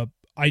gave up.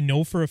 I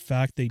know for a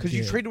fact they because did.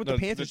 you traded with the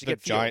Panthers to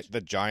get Fields. The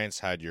Giants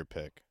had your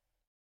pick.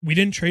 We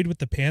didn't trade with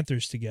the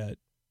Panthers to get.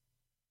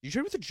 You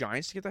traded with the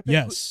Giants to get that pick.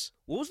 Yes.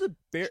 What was the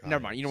Bear?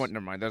 Never mind. You know what?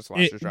 Never mind. That's last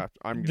It- year's draft.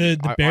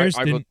 The Bears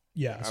I didn't. will-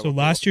 Yeah. I So will-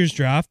 last year's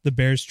draft, the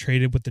Bears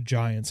traded with the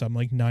Giants. I'm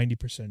like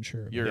 90%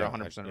 sure. of it. You're Yeah,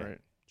 100% yeah. right.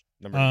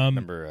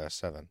 Number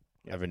 7.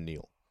 Yeah. Evan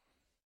Neal.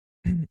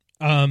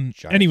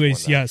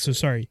 Anyways, won that yeah. So trade.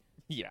 sorry.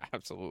 Yeah,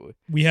 absolutely.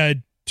 We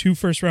had 2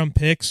 first round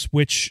picks,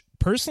 which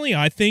personally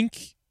I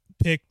think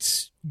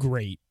picked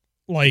great.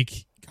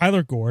 Like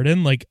Kyler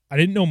Gordon, like I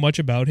didn't know much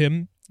about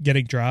him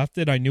getting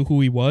drafted. I knew who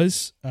he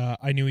was.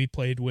 I knew he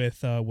played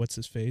with what's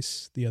his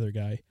face, the other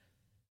guy,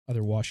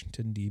 other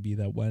Washington DB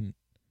that went.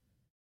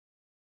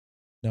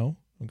 No,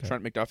 okay.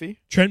 Trent McDuffie.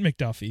 Trent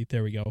McDuffie.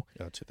 There we go.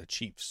 To the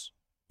Chiefs.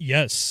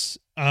 Yes.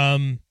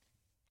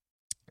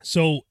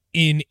 So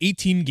in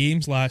 18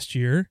 games last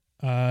year,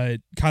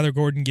 Kyler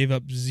Gordon gave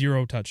up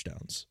 0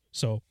 touchdowns.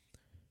 So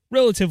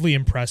relatively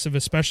impressive,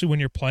 especially when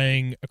you're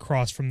playing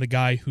across from the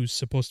guy who's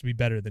supposed to be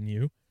better than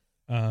you.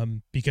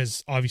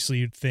 Because obviously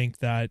you'd think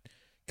that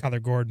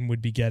Kyler Gordon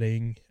would be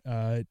getting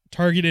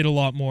targeted a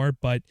lot more,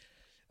 but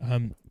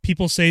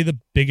people say the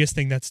biggest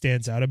thing that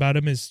stands out about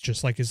him is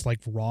just like his like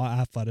raw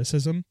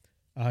athleticism.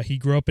 He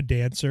grew up a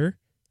dancer,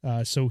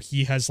 so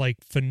he has like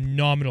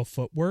phenomenal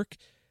footwork.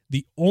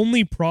 The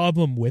only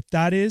problem with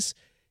that is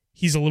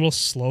he's a little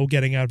slow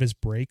getting out of his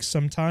breaks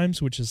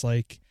sometimes, which is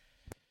like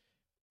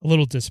a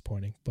little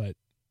disappointing. But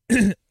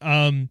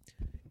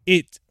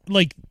it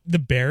like the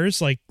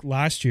Bears like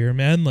last year,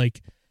 man,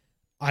 like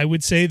I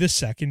would say the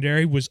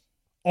secondary was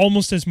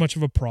almost as much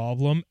of a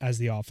problem as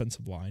the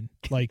offensive line.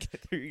 Like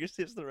You're gonna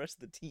say it's the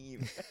rest of the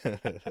team.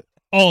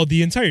 oh,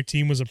 the entire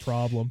team was a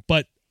problem,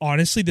 but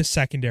honestly the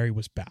secondary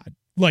was bad.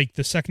 Like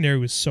the secondary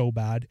was so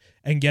bad,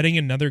 and getting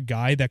another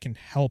guy that can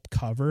help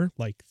cover,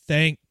 like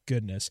thank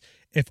goodness.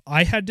 If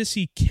I had to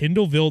see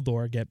Kindle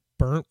Vildor get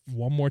burnt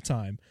one more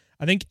time,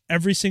 I think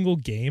every single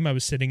game I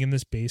was sitting in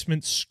this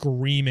basement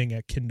screaming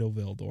at Kindle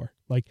Vildor.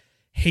 Like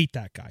hate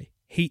that guy.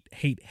 Hate.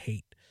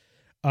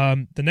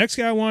 The next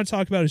guy I want to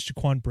talk about is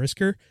Jaquan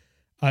Brisker.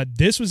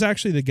 This was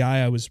actually the guy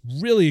I was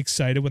really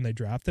excited when they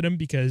drafted him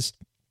because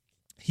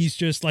he's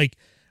just like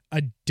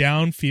a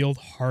downfield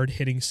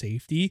hard-hitting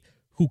safety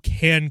who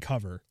can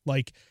cover.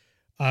 Like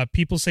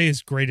people say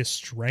his greatest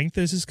strength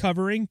is his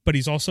covering, but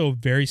he's also a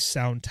very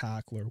sound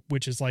tackler,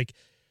 which is like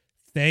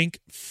thank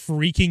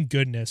freaking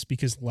goodness,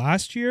 because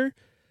last year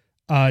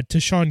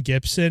Tashawn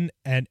Gibson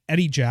and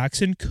Eddie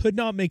Jackson could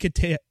not make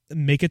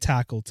a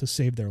tackle to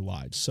save their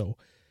lives. So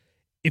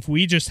if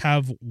we just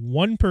have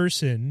one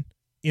person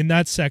in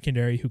that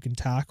secondary who can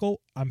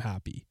tackle, I'm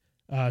happy.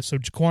 So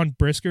Jaquan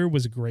Brisker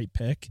was a great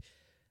pick.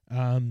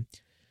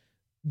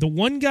 The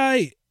one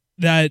guy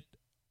that,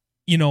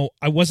 you know,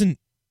 I wasn't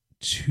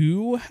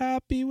too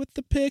happy with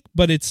the pick,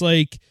 but it's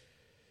like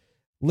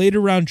later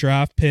round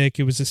draft pick.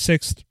 It was a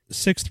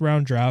sixth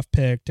round draft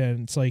pick,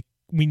 and it's like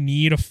we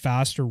need a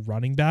faster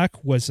running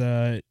back. Was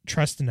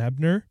Tristan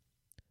Ebner,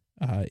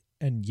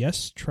 and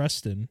yes,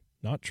 Tristan,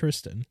 not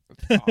Tristan.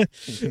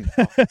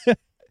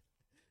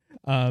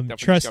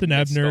 Tristan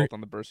Ebner, on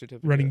the birth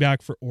certificate. running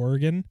back for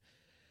Oregon.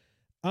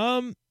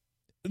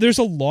 There's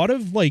a lot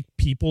of like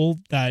people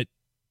that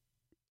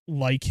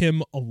like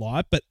him a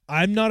lot, but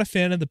I'm not a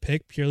fan of the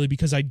pick purely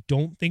because I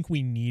don't think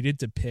we needed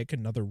to pick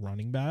another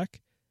running back.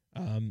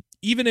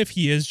 Even if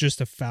he is just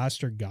a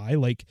faster guy,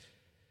 like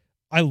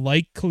I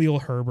like Khalil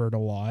Herbert a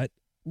lot,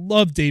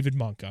 love David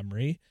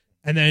Montgomery,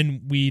 And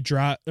then we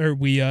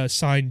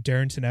signed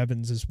Darrington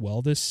Evans as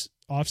well this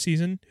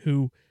offseason,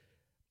 who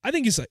I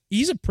think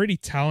he's a pretty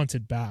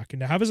talented back. And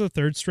to have as a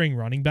third string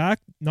running back,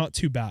 not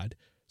too bad.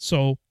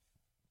 So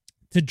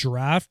to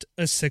draft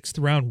a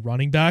 6th round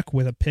running back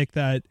with a pick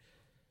that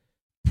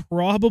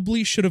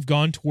probably should have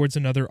gone towards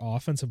another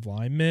offensive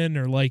lineman,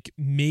 or like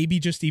maybe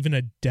just even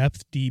a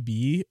depth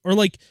DB, or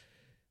like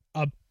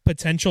a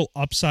potential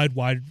upside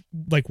wide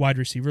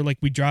receiver. Like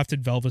we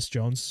drafted Velvis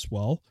Jones as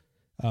well,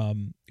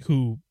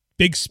 who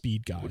big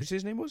speed guy. What did you say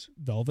his name was?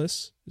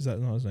 Velvis, is that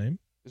not his name?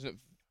 Is it?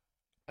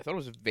 I thought it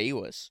was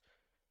Valus.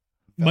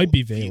 Might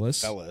be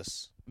Valus.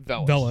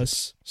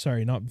 Velis.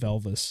 Sorry, not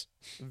Velvis.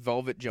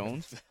 Velvet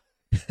Jones.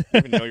 You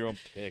don't even know your own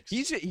picks.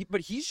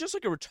 But he's just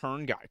like a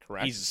return guy,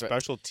 correct? He's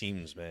special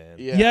teams, man.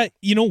 Yeah,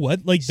 you know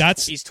what? Like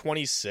he's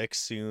 26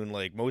 soon.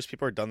 Like most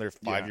people are done their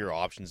 5-year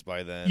options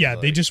by then. Yeah,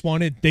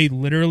 like, they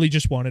literally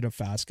just wanted a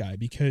fast guy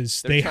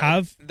because they're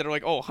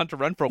like, oh, Hunter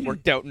Renfrow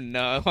worked out in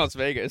Las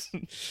Vegas.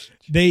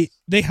 they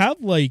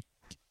have like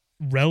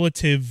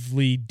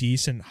relatively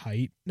decent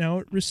height now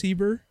at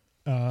receiver.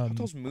 I thought it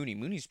was Mooney.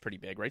 Mooney's pretty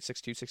big, right?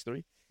 6'2",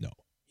 6'3"? No,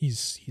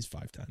 he's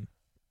 5'10",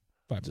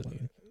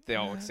 5'11". They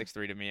all look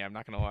 6'3" to me. I'm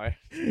not gonna lie.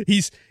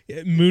 Mooney's I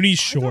thought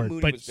short,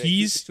 Mooney but was big.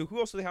 he's So who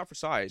else do they have for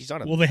size? He's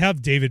on well. They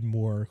have David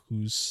Moore,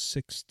 who's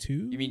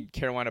 6'2". You mean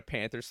Carolina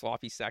Panthers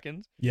sloppy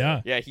second?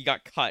 Yeah. Yeah, he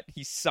got cut.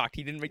 He sucked.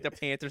 He didn't make the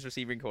Panthers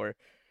receiving core.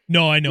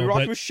 No, I We know,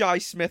 rocked but with Shy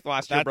Smith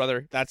last year,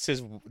 brother. That's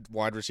his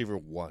wide receiver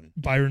 1.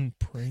 Byron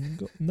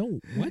Pringle. No,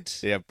 what?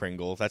 They have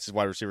Pringle. That's his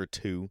wide receiver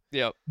 2.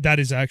 Yep. That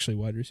is actually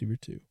wide receiver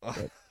 2.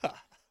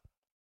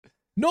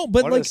 No,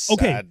 but What a like,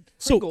 okay, sad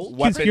so Pringle.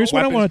 here's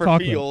what I want to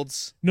talk about.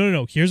 Fields.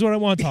 No. Here's what I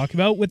want to talk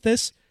about with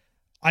this.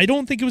 I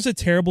don't think it was a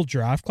terrible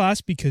draft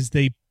class because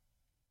they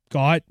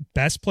got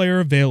best player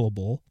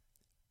available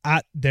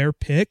at their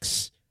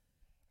picks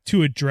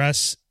to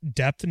address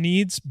depth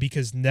needs,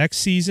 because next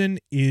season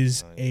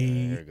is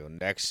There you go.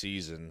 Next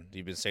season.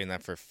 You've been saying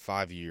that for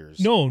 5 years.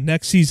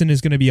 next season is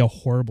going to be a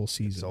horrible It's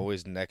season.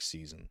 always next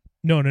season.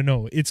 No.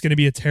 It's going to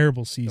be a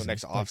terrible No, season.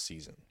 next off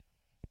season.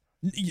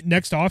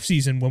 Next off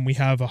season, when we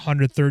have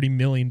 $130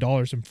 million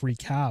in free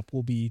cap,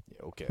 will be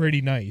Yeah, okay.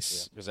 pretty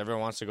nice. Because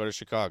everyone wants to go to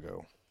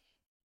Chicago.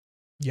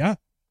 Yeah.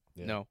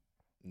 Yeah.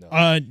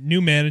 No. New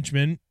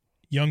management,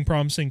 young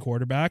promising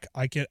quarterback.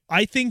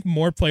 I think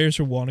more players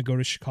will want to go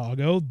to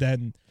Chicago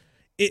than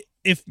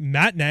if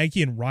Matt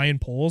Nagy and Ryan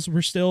Poles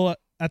were still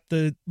at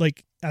the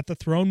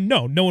throne.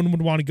 No one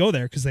would want to go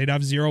there because they'd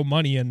have zero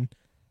money and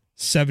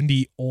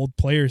 70 old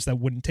players that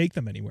wouldn't take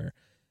them anywhere.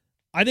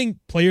 I think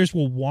players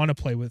will want to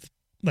play with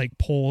like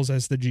Poles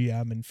as the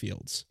GM and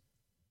Fields.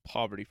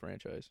 Poverty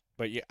franchise.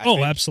 But yeah,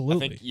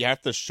 Absolutely. I think you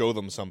have to show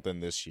them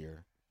something this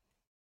year.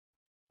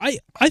 I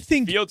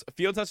think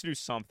Fields has to do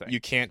something.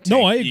 You can't. No,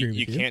 Tank. I agree with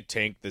You you. can't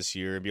tank this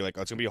year and be like,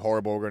 "Oh, it's gonna be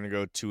horrible. We're gonna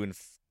go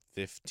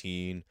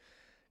 2-15,"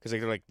 because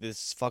they're like,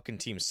 "This fucking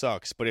team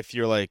sucks." But if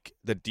you're like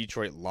the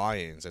Detroit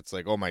Lions, it's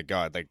like, "Oh my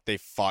god, like they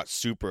fought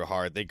super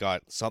hard. They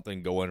got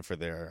something going for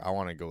there. I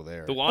want to go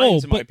there." The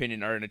Lions, in my but-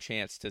 opinion, are in a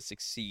chance to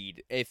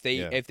succeed if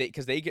they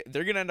because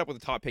they're gonna end up with a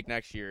top pick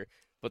next year.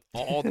 But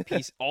all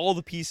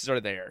the pieces are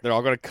there. They're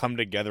all gonna come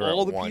together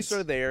All at the once. pieces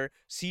are there.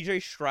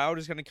 CJ Stroud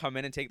is going to come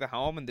in and take the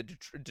helm, and the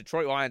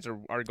Detroit Lions are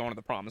going to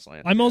the promised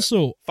land. I'm not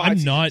Detroit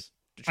wins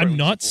Super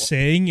Bowl.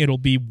 saying it'll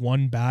be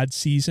one bad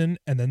season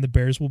and then the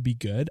Bears will be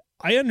good.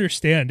 I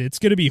understand it's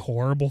going to be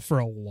horrible for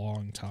a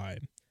long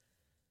time.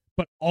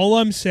 But all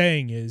I'm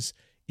saying is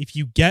if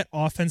you get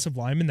offensive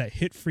linemen that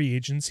hit free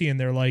agency and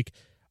they're like,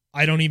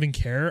 I don't even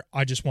care,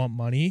 I just want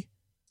money,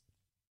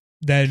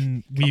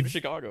 then Come to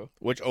Chicago.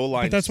 Which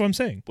O-lines? But that's what I'm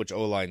saying. Which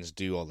O-lines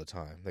do all the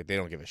time. Like they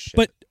don't give a shit.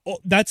 But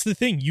that's the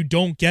thing. You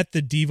don't get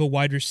the diva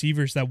wide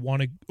receivers that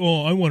want to,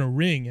 I want a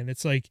ring. And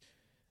it's like,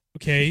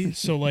 okay,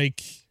 so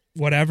like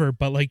whatever.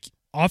 But like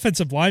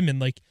offensive linemen,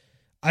 like,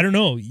 I don't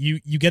know. You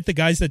get the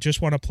guys that just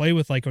want to play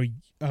with like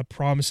a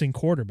promising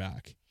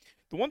quarterback.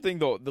 The one thing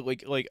though,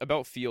 like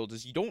about Fields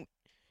is you don't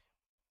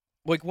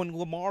like when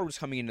Lamar was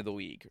coming into the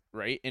league,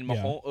 right? And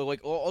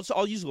Mahomes,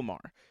 I'll use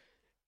Lamar.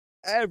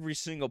 Every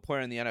single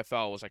player in the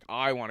NFL was like,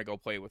 I want to go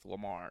play with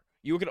Lamar.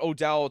 You look at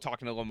Odell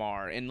talking to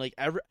Lamar, and like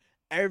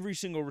every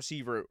single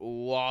receiver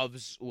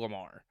loves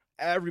Lamar.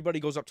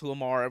 Everybody goes up to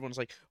Lamar. Everyone's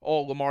like,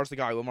 oh, Lamar's the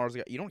guy. Lamar's the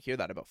guy. You don't hear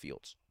that about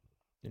Fields.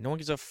 No one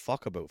gives a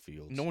fuck about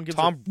Fields. No one gives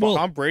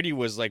Tom Brady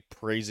was like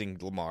praising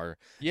Lamar.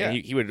 Yeah.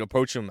 And he would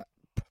approach him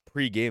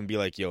pre-game and be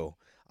like, yo,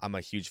 I'm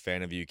a huge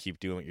fan of you. Keep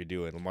doing what you're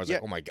doing. Lamar's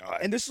like, oh my God.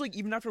 And this is like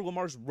even after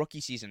Lamar's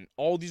rookie season,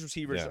 all these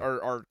receivers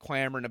are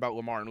clamoring about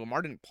Lamar, and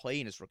Lamar didn't play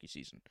in his rookie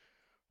season,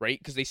 right?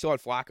 Because they still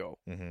had Flacco.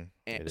 Mm-hmm.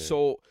 And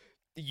so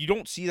you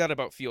don't see that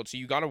about Fields. So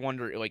you got to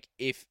wonder, like,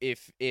 if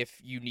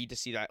you need to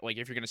see that, like,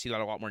 if you're going to see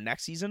that a lot more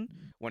next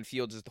season when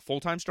Fields is the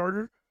full-time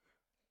starter,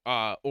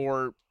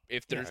 or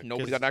if there's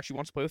nobody that actually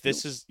wants to play with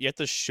Fields. You have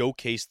to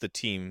showcase the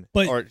team,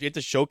 But- or you have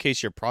to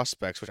showcase your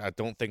prospects, which I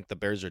don't think the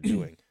Bears are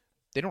doing.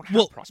 They don't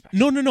have prospects.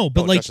 No.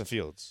 But like Justin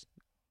Fields.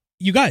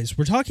 you guys,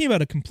 we're talking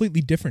about a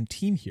completely different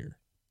team here.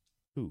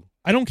 Who?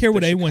 I don't care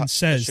what The anyone Chica-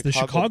 says. the The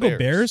Chicago Chicago Bears.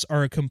 Bears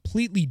are a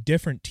completely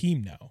different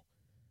team now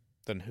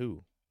Than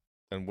who?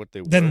 Than what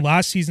they than were?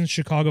 last season's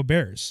Chicago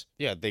Bears.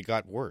 Yeah, they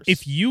got worse.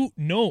 If you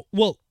know,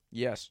 well,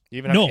 Yes. You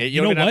even no, have,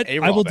 you know don't even what? have I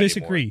will A-Rob anymore.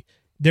 disagree.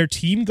 Their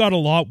team got a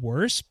lot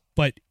worse,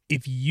 but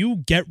if you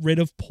get rid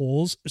of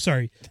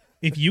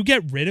if you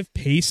get rid of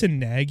Pace and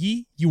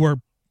Nagy, you are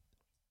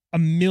a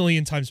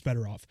million times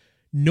better off.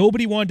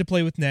 Nobody wanted to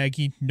play with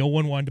Nagy. No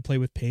one wanted to play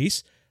with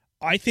Pace.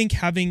 I think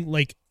having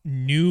a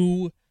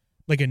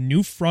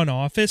new front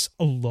office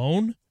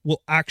alone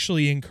will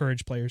actually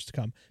encourage players to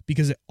come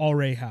because it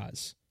already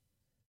has.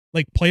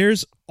 Like,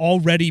 players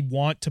already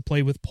want to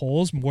play with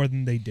Poles more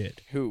than they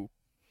did. Who?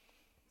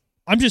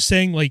 I'm just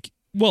saying,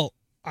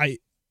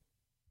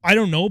 I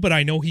don't know, but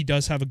I know he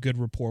does have a good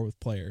rapport with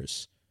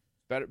players.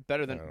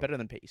 Better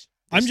than Pace.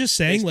 I'm just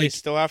saying, they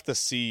still have to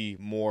see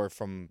more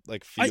from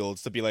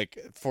Fields to be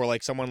for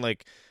someone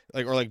like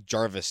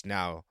Jarvis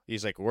now.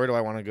 He's like, where do I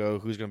want to go?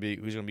 Who's gonna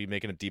be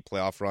making a deep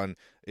playoff run?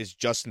 Is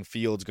Justin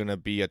Fields gonna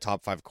be a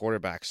top 5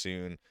 quarterback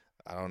soon?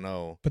 I don't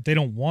know. but they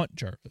don't want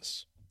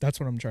Jarvis. That's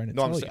what I'm trying to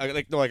No, tell I'm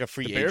you. like a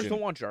free The Bears agent.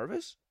 don't want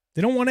Jarvis.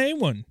 They don't want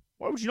anyone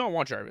Why would you not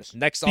want Jarvis?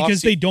 Next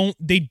because they don't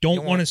don't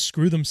want want- to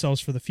screw themselves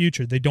for the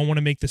future. They don't want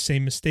to make the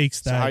same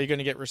mistakes So how are that. you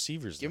gonna get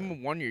receivers? Give then?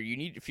 him 1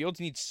 year. Fields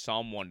needs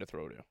someone to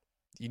throw to.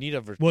 You need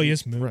a Well, he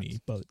is threat. Mooney,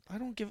 but I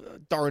don't give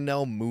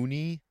Darnell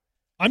Mooney.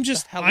 I'm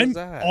just hell is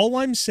that? all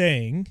I'm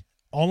saying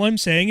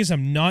is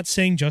I'm not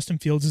saying Justin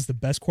Fields is the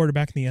best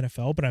quarterback in the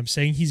NFL, but I'm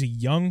saying he's a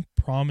young,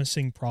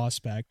 promising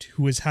prospect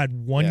who has had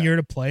 1 Yeah. year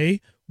to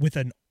play with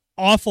an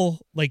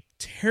awful,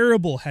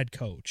 terrible head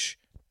coach.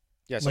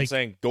 Yes, I'm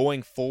saying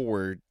going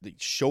forward,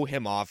 show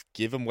him off,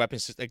 give him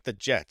weapons. Like the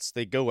Jets,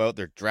 they go out,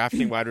 they're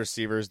drafting wide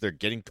receivers, they're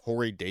getting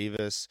Corey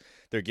Davis,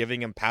 they're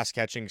giving him pass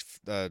catching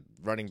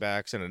running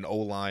backs and an O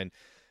line.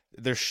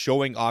 They're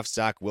showing off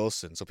Zach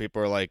Wilson, so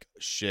people are like,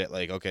 "Shit!"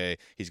 Okay,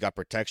 he's got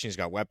protection, he's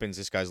got weapons.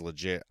 This guy's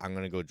legit. I'm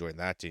gonna go join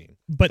that team.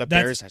 But The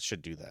that's Bears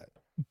should do that.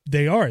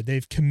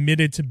 they've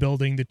committed to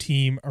building the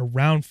team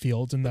around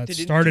Fields, and But that they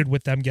didn't started do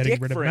with them getting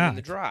Dick rid of for him in the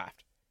Matt.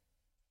 draft.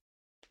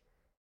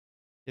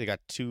 They got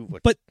two.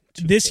 But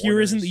two this year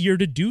isn't corners. the year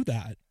to do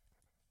that.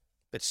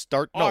 But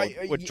start with I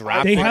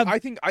draft. They think- have- I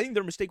think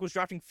their mistake was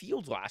drafting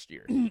Fields last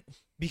year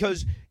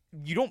because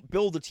you don't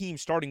build a team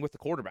starting with the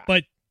quarterback.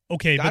 But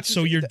okay, but That's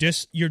so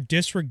just- you're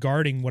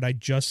disregarding what I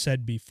just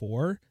said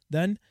before.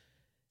 Then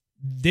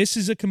this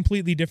is a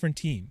completely different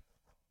team.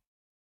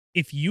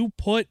 If you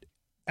put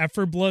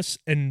Efferblus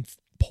and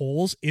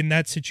Poles in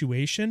that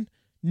situation,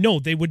 no,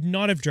 they would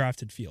not have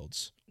drafted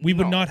Fields. We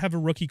would No. not have a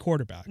rookie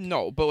quarterback.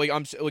 No, but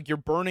you're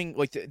burning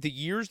the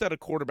years that a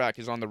quarterback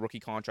is on the rookie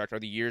contract are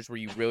the years where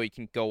you really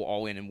can go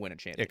all in and win a Yeah,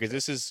 championship. because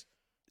this is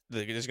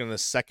the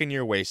second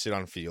year wasted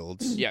on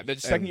Fields. Yeah, the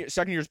second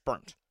year's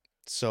burnt.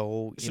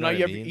 So So know now what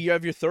you I have mean? you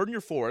have your third and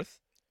your fourth,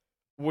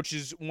 which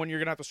is when you're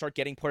gonna have to start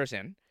getting players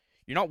in.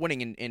 You're not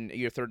winning in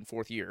your third and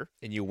fourth year.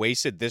 And you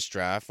wasted this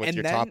draft with And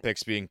your then- top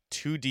picks being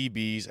 2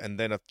 DBs and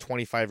then a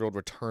 25-year-old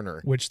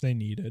returner. Which they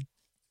needed.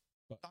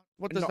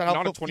 What does Not, that help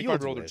not a Fields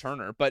 25-year-old with?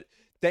 returner, but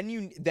then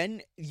you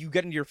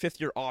get into your fifth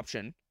year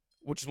option,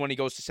 which is when he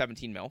goes to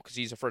 17 mil because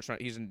he's a first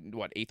round. He's in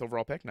what 8th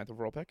overall pick, 9th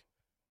overall pick.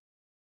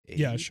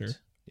 Yeah, Eight? sure.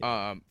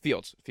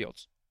 Fields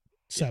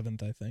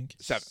 7th, I think.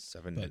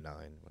 7 to but-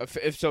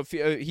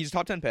 9. He's a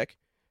top 10 pick,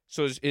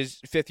 so his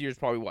fifth year is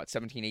probably what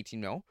 17,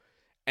 18 mil,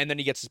 and then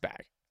he gets his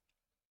bag,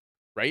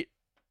 right?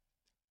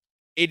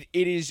 It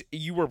is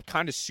you were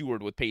kind of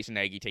sewered with Pace and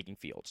Nagy taking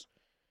Fields.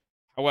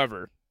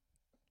 However,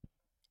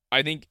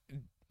 I think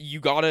you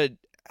gotta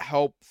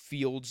help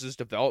Fields'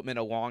 development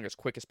along as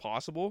quick as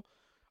possible.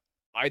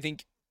 I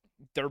think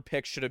their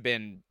pick should have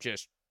been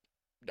just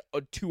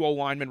a 2-0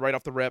 lineman right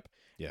off the rip,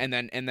 Yeah. and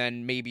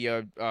then maybe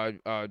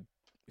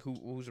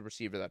who's a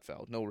receiver that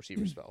fell? No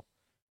receivers fell.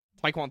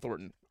 Tyquan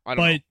Thornton. I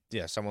don't know. But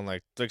Yeah, someone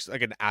like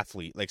an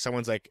athlete. Like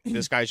someone's like,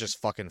 this guy's just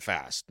fucking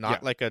fast.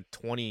 Not Yeah. like a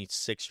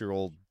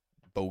 26-year-old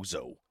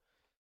bozo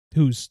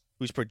who's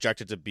who's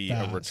projected to be a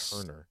fast?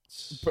 returner.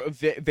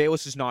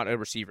 Velus is not a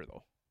receiver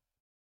though.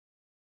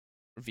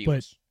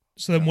 Velus.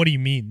 So then what do you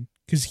mean?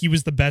 Because he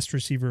was the best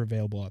receiver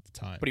available at the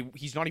time. But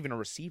he's not even a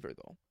receiver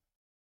though.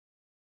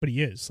 But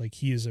he is.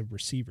 He is a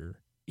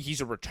receiver.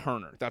 He's a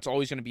returner. That's all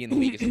he's going to be in the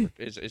league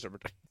is a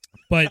returner.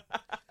 But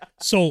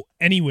so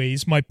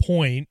anyways, my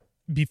point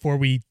before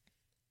we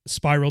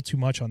spiral too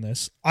much on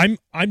this, I'm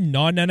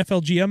not an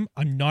NFL GM.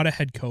 I'm not a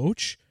head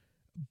coach,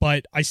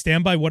 but I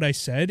stand by what I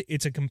said.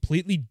 It's a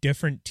completely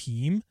different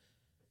team.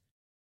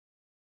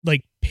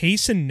 Like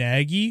Pace and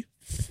Nagy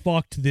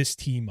fucked this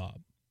team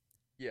up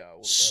Yeah.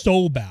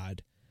 so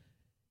bad.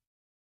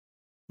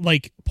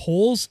 Like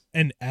Poles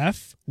and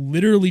F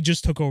literally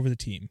just took over the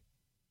team.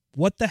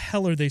 What the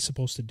hell are they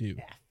supposed to do?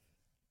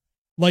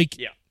 Like,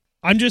 Yeah.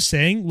 I'm just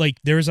saying,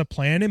 there's a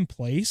plan in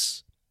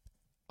place.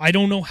 I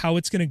don't know how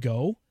it's going to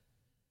go.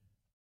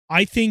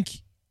 I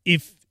think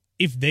if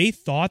they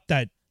thought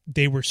that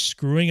they were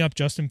screwing up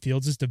Justin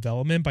Fields'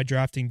 development by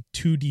drafting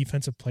 2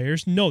 defensive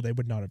players, no, they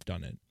would not have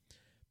done it.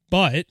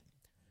 But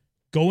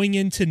going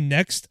into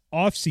next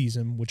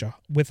offseason,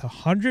 with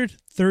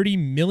 $130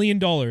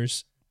 million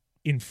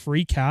in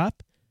free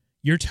cap,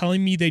 you're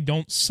telling me they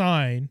don't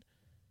sign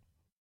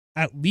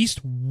at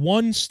least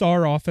one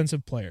star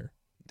offensive player?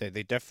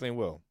 They definitely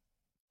will.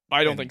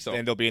 I don't think so.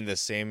 And they'll be in the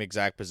same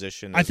exact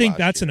position. I as think last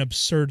that's year. an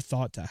absurd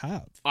thought to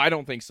have. I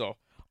don't think so.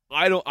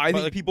 I think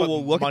like, people but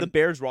will look at the Mon-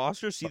 Bears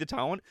roster, see the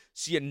talent,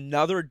 see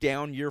another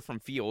down year from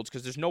Fields,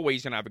 because there's no way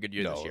he's gonna have a good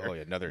year this year. Oh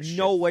yeah, another.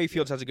 No shit. way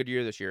Fields has a good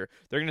year this year.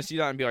 They're gonna see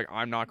that and be like,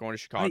 I'm not going to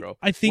Chicago.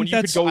 I think when you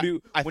that's. could go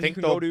to. I when think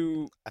you could go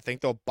to. I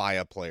think they'll buy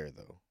a player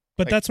though.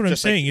 But Like, that's what I'm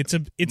just like saying.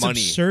 It's money.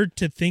 absurd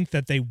to think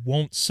that they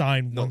won't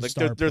sign No, one like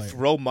star they're player.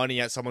 throw money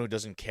at someone who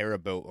doesn't care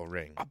about a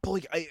ring. But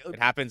like, It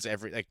happens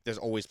there's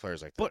always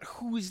players like that. but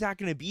who is that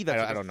gonna be? That's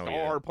I like don't a know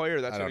star yet.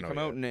 player that's I don't gonna come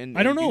know out yet. and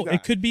I don't do know. that.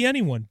 It could be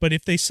anyone. But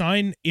if they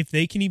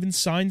can even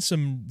sign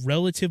some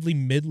relatively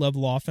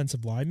mid-level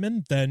offensive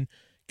linemen, then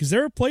because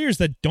there are players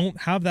that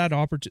don't have that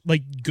opportunity,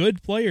 like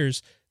good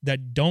players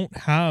that don't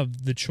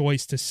have the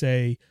choice to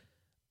say,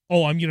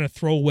 "Oh, I'm going to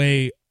throw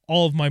away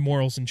all of my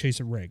morals and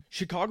chase a ring."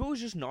 Chicago is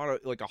just not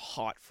a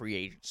hot free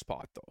agent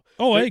spot though.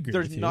 Oh, I There- agree.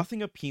 There's with you.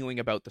 nothing appealing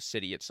about the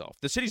city itself.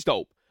 The city's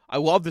dope. I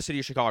love the city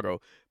of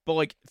Chicago, but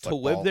like to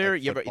live there,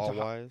 yeah, but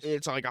football-wise?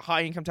 it's like a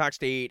high income tax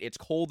state. It's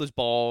cold as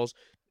balls.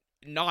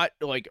 Not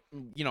like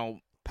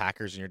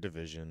Packers in your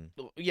division.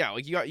 yeah,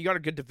 like you got a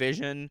good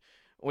division.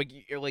 Like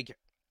you're like.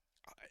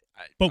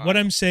 But what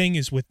I'm saying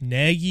is, with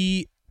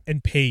Nagy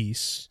and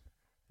Pace,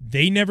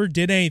 they never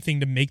did anything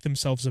to make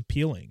themselves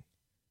appealing.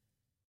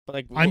 But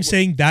like I'm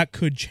saying that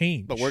could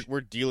change. But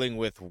we're dealing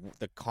with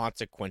the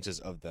consequences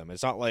of them.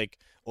 It's not like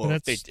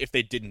But if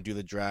they didn't do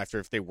the draft or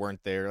if they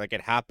weren't there, like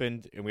it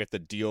happened, and we have to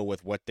deal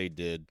with what they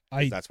did.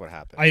 'Cause that's what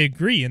happened. I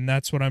agree, and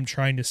that's what I'm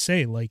trying to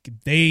say. Like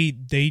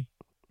they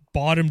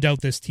bottomed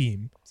out this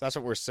team. So that's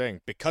what we're saying.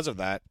 Because of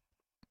that,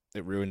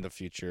 it ruined the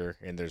future,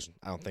 and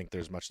I don't think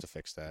there's much to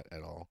fix that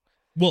at all.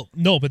 Well,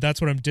 no, but that's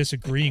what I'm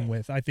disagreeing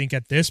with. I think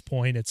at this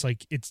point, it's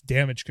like it's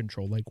damage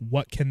control. Like,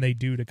 what can they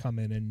do to come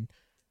in and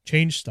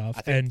change stuff?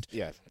 I think, And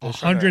yeah, they're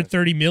trying to-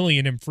 130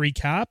 million in free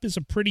cap is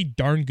a pretty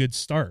darn good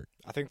start.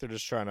 I think they're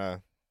just trying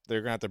to.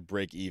 They're gonna have to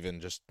break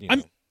even. Just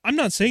I'm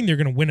not saying they're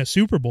going to win a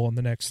Super Bowl in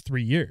the next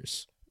 3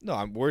 years.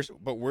 no.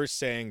 But we're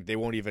saying they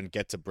won't even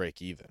get to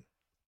break even.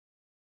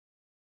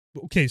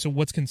 Okay, so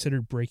what's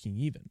considered breaking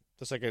even?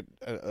 Just like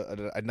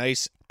a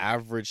nice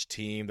average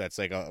team that's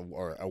like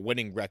or a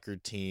winning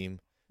record team.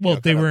 Well, know,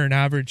 they kinda- were an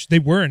average. They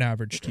were an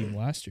average team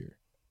last year.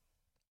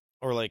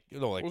 Or like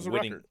like What was the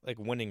winning record? like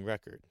winning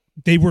record.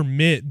 They were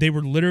mid. They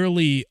were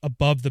literally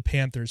above the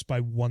Panthers by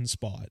one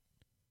spot.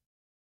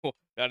 Well,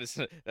 that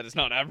is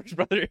not average,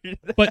 brother.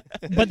 But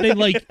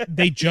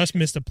they just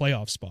missed a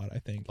playoff spot. I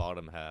think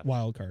Bottom half.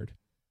 wild card.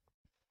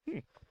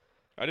 I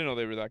didn't know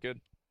they were that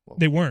good.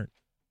 They weren't.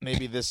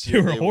 Maybe this They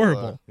year were will,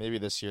 horrible. maybe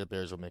this year the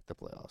Bears will make the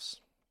playoffs.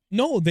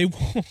 No, they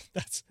won't.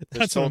 That's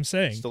There's what I'm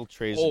saying. Still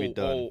trades to be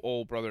done.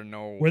 Oh, brother,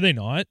 no. Were they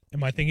not?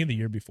 Am I thinking the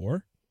year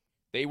before?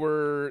 They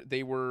were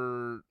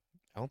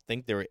I don't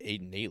think they were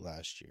 8-8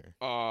 last year.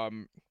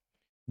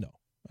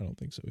 I don't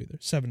think so either.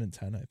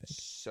 7-10, I think.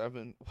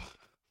 7.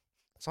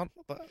 It's not,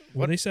 but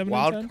Were what they 7-10?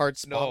 wild card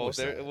spot No, was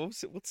they're that?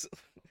 what's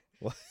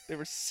What? they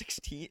were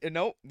 16.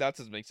 No, that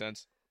doesn't make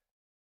sense.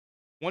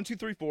 1, 2,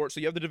 3, 4. So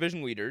you have the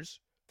division leaders.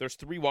 There's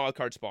 3 wild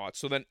card spots.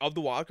 So then of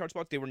the wild card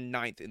spots, they were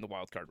 9th in the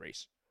wild card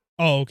race.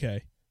 Oh,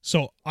 okay.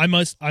 So I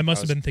must have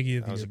was- been thinking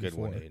of That the was year a good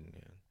before. one, Aiden.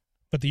 Yeah.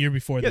 But the year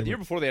before, Yeah, they the year were,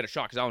 before they had a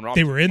shot because Allen they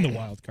Robinson. were in the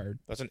wild card.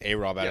 That's an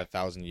A-Rob at Yeah.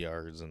 1,000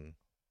 yards, and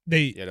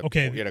They you had a,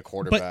 okay. you had a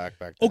quarterback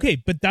back then. Okay,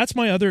 but that's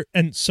my other,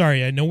 and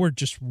sorry, I know we're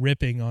just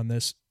ripping on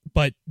this,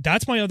 but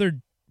that's my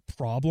other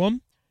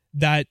problem,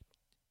 that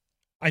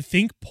I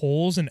think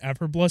Poles and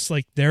Everbless,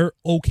 like, they're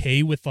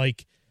okay with,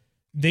 like,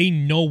 they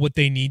know what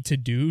they need to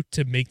do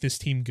to make this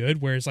team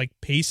good, whereas, like,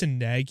 Pace and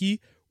Nagy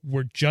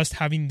were just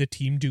having the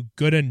team do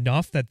good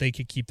enough that they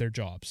could keep their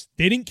jobs.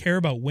 They didn't care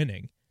about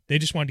winning. They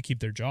just wanted to keep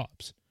their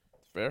jobs.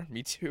 Fair,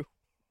 me too.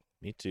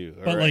 Me too.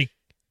 All But, right. like,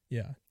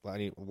 yeah.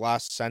 Any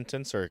last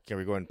sentence, or can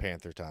we go in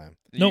Panther time?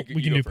 No, You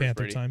we can go do first,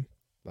 Panther Brady. time.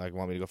 Like,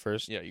 want me to go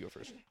first? Yeah, you go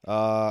first.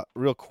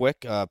 Real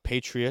quick,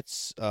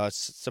 Patriots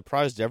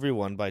surprised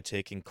everyone by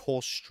taking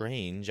Cole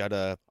Strange out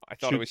of I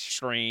thought it was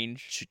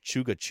strange.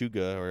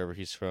 Chuga, wherever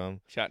he's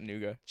from.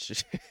 Chattanooga.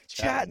 Chattanooga.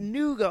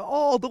 Chattanooga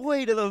all the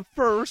way to the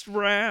first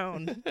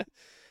round.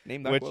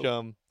 Name that Which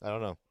quote. I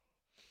don't know.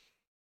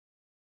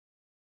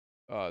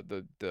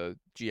 The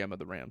GM of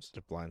the Rams.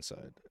 The blind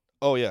side.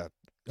 Oh yeah,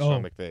 Oh.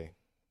 Sean McVay.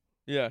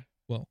 Yeah,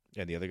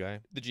 Yeah, the other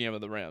guy. the GM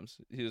of the Rams.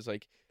 He was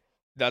like,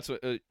 that's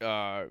what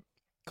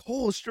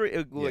Cole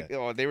Straight. Like, Yeah.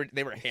 oh, they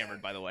were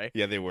hammered. By the way,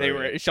 Yeah, they were. they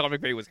were. Sean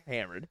McVay was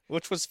hammered.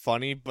 Which was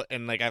funny, but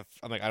I'm like I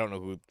don't know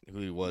who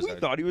he was. We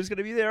thought he was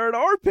gonna be there at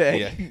our pick.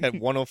 Yeah, at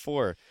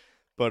 104.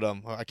 But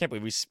I can't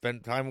believe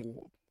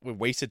we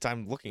wasted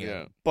time looking at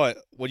Yeah. it. But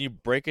when you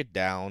break it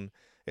down,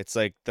 it's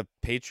like the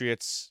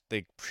Patriots,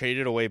 they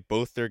traded away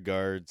both their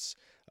guards.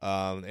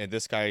 And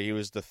this guy, he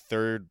was the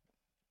third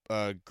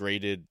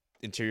graded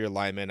interior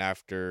lineman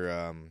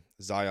after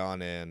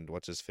Zion and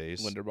what's his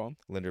face? Linderbaum.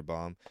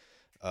 Linderbaum.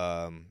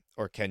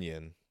 or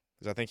Kenyon,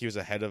 because I think he was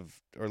ahead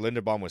of, or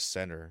Linderbaum was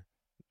center,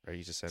 right?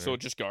 He's a center. So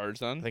just guards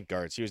then. I think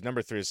guards. He was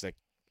number 3. It's like,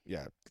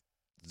 yeah,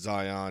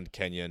 Zion,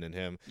 Kenyon, and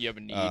him. You have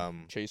a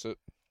need. Chase it.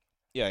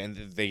 Yeah, and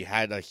they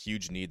had a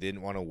huge need. They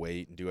didn't want to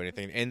wait and do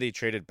anything, and they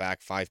traded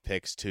back 5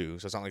 picks too.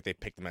 So it's not like they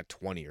picked them at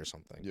 20 or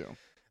something. Yeah.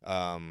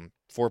 4.0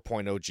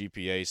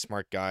 GPA,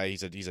 smart guy.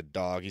 He's a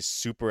dog. He's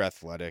super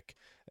athletic,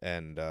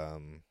 and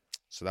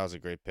so that was a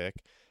great pick.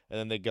 And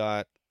then they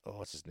got,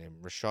 what's his name?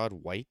 Rashad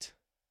White.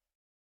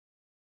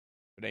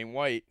 It ain't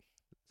White.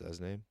 Is that his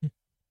name?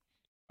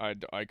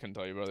 I couldn't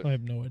tell you about it. I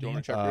have no Do you idea.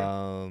 want to check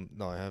it?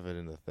 No, I have it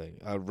in the thing.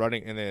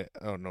 Running in the.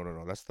 Oh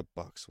no, that's the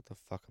Bucks. What the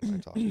fuck am I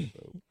talking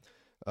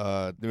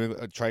about?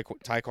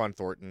 Tyquan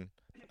Thornton.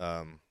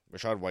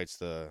 Rashad White's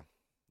the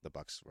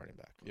Bucks running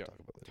back. We'll Yeah. talk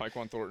about later.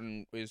 Tyquan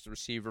Thornton is the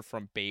receiver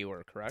from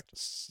Baylor, correct?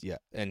 Yeah,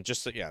 and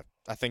just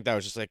I think that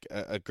was just like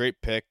a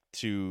great pick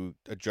to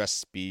address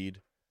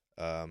speed,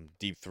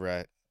 deep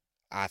threat,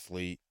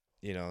 athlete.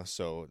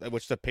 So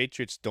which the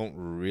Patriots don't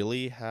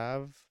really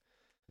have,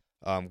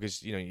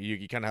 because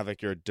you kind of have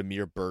like your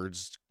Damiere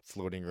Birds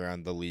floating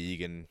around the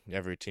league, and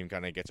every team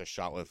kind of gets a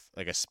shot with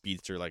like a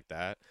speedster like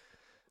that,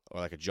 or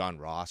like a John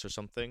Ross or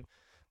something.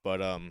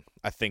 But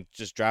I think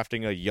just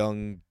drafting a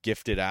young,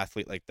 gifted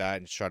athlete like that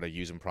and try to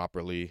use him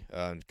properly,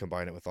 and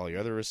combine it with all your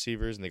other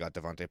receivers, and they got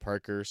Devontae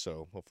Parker,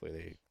 so hopefully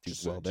they do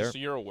well there. Just so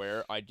you're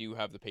aware, I do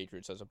have the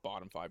Patriots as a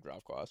bottom 5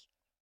 draft class.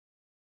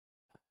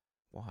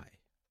 Why?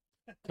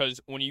 Because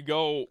when you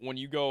go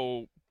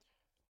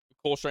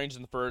Cole Strange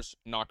in the first,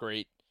 not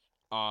great.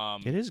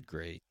 It is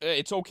great.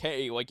 It's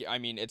okay. Like, I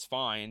mean, it's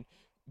fine.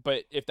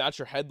 But if that's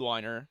your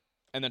headliner,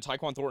 and then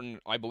Tyquan Thornton,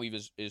 I believe,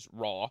 is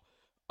raw.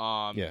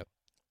 Yeah.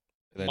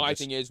 My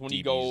thing is when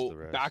you go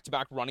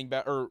back-to-back running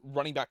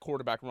back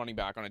quarterback running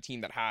back on a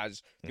team that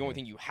has the only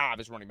thing you have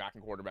is running back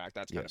and quarterback,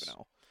 that's kind of an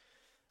L.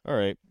 All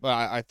right, but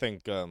I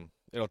think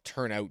it'll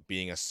turn out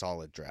being a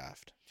solid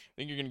draft. I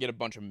think you're gonna get a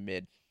bunch of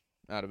mid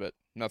out of it.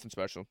 Nothing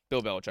special.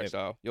 Bill Belichick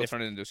style. You'll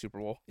turn it into a Super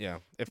Bowl. Yeah.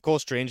 If Cole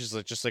Strange is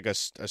just like a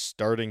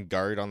starting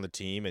guard on the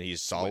team and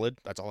he's solid,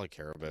 that's all I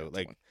care about.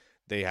 Like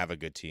they have a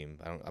good team.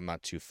 I'm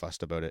not too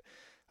fussed about it.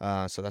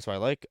 So that's what I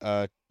like.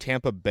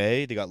 Tampa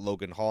Bay, they got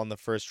Logan Hall in the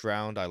first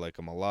round. I like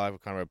him a lot. We're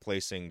kind of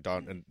replacing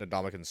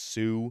Ndamukong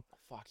Suh.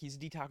 Fuck, he's a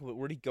D tackle, but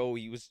where'd he go?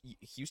 He was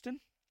Houston?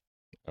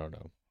 I don't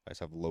know. I just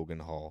have Logan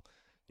Hall.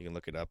 You can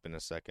look it up in a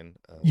second.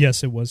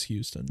 Yes, it was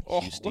Houston.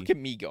 Oh, Houston. look at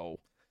me go.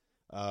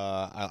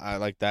 I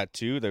like that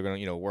too. They're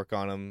gonna work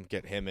on him,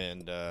 get him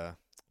and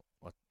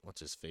what's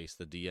his face,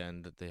 the D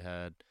end that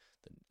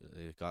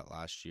they got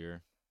last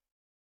year.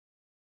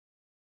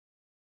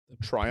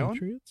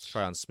 Tryon?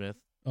 Tryon Smith.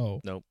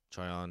 Oh. Nope.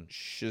 Tryon.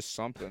 Just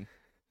something.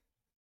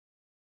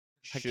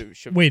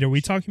 Wait, are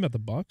we talking about the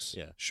Bucks?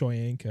 Yeah.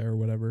 Shoyanka or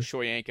whatever.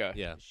 Shoyanka.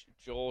 Yeah.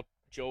 Joe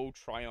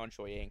Tryon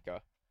Shoyanka.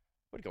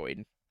 Way to go,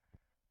 Aiden.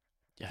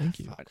 Yeah. Thank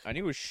you. I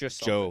knew it was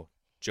just something.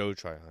 Joe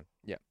Tryon.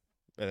 Yeah.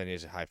 And then he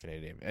has a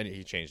hyphenated name, and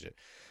he changed it.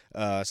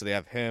 So they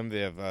have him. They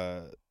have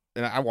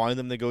and I wanted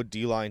them to go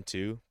D-line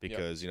too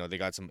because they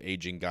got some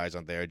aging guys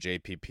on there,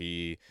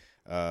 JPP,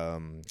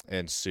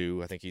 and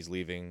Sue. I think he's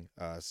leaving.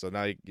 So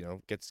now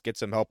get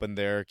some help in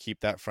there.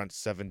 Keep that front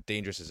seven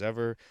dangerous as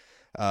ever.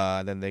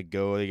 Then they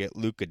get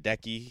Luke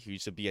Gadecki, who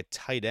used to be a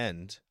tight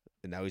end,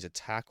 and now he's a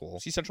tackle.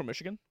 Is he Central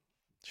Michigan?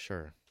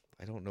 Sure.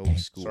 I don't know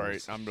schools. Sorry,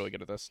 I'm really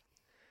good at this.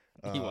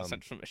 He was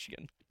Central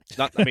Michigan.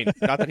 Not that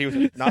he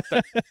was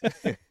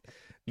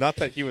not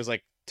that he was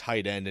like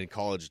tight end in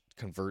college.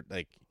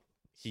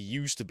 He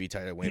used to be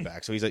tight end way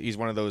back. So he's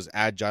one of those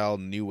agile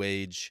new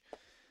age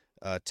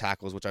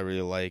tackles, which I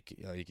really like.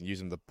 You can use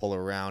him to pull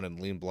around and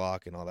lean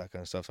block and all that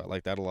kind of stuff. So I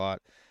like that a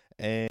lot.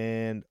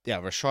 And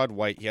yeah, Rashad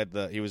White,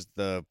 he was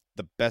the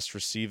best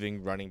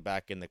receiving running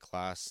back in the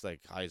class, like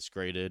highest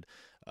graded,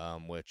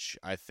 which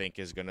I think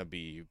is gonna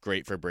be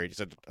great for Brady.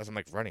 So I'm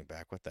like running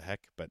back, what the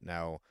heck? But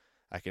now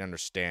I can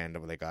understand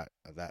when they got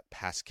that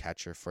pass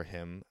catcher for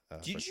him. For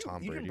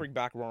Tom Brady. You can bring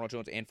back Ronald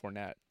Jones and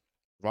Fournette.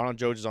 Ronald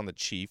Jones is on the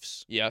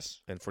Chiefs.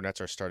 Yes. And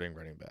Fournette's our starting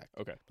running back.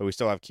 Okay. But we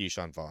still have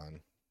Keyshawn Vaughn.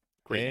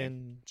 Great and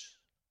name.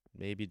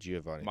 Maybe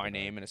Giovanni. My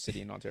name in a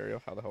city in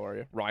Ontario. How the hell are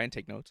you? Ryan,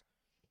 take notes.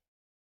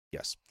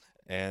 Yes.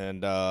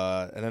 And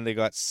then they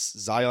got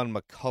Zion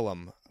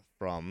McCullum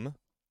from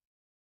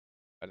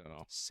I don't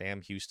know.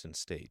 Sam Houston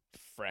State.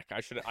 Frick.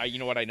 You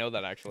know what? I know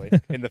that actually.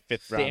 In the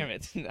 5th round. Damn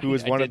it. Who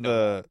was one of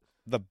the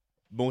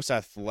most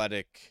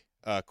athletic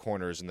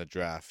corners in the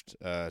draft.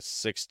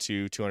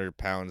 6'2", 200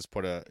 pounds,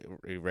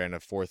 he ran a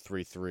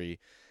 4.33.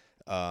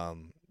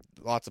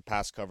 Lots of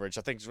pass coverage.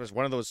 I think it was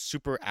one of those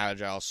super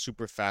agile,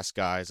 super fast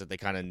guys that they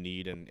kind of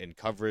need in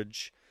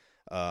coverage,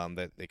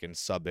 that they can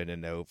sub in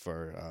and out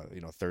for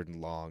 3rd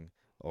and long,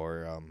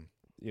 or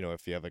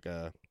if you have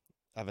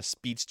a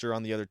speedster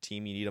on the other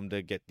team, you need him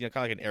to get kind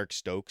of like an Eric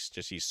Stokes.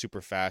 Just he's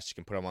super fast. You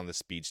can put him on the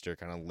speedster,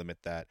 kind of limit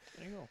that.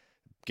 There you go.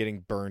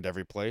 Getting burned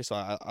every play. So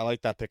I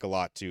like that pick a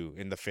lot too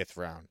in the 5th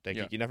round.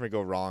 You never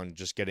go wrong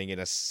just getting in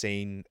a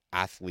sane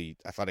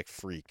athletic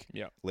freak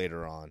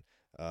later on.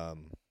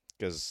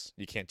 Because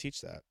you can't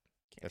teach that.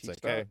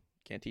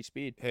 Can't Can't teach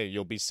speed. Hey,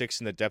 you'll be 6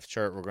 in the depth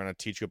chart. We're gonna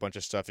teach you a bunch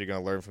of stuff. You're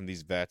gonna learn from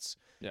these vets.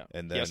 Yeah.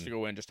 And He then has to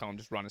go in, just tell him,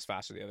 just run as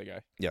fast as the other guy.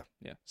 Yeah.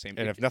 Yeah. Same.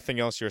 and if nothing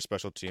else, you're a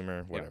special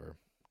teamer. Whatever.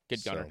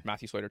 Good gunner. So-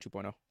 Matthew Slater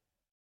 2.0.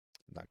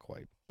 Not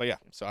quite, but yeah.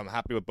 So I'm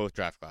happy with both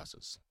draft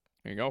classes.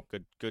 There you go.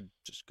 Good,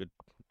 just good.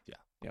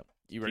 Yep.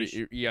 You ready?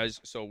 Peace. You guys.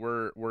 So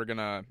we're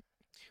gonna.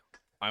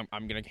 I'm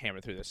gonna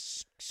hammer through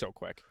this so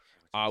quick.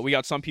 We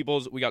got some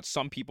people's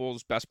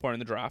best player in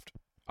the draft.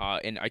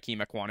 In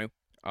Akeem Ekwonu.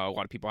 A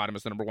lot of people had him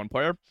as the number 1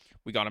 player.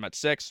 We got him at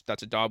 6.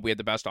 That's a dub. We had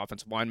the best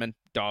offensive lineman.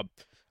 Dub.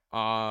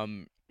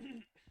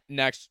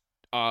 Next,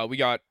 we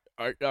got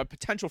a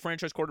potential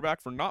franchise quarterback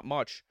for not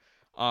much.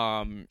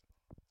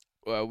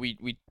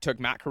 We took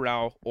Matt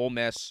Corral, Ole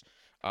Miss.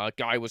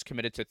 Guy was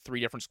committed to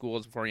 3 different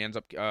schools before he ends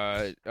up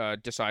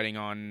deciding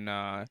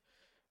on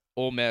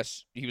Ole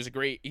Miss. He was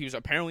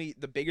apparently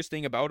the biggest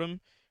thing about him.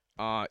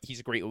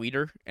 He's a great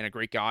leader and a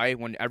great guy.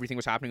 When everything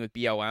was happening with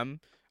BLM,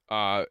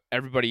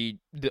 everybody,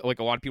 like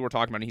a lot of people were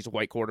talking about him. He's a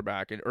white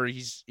quarterback, or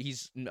he's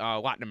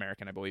Latin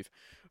American, I believe.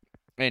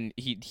 And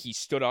he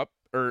stood up,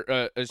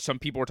 or some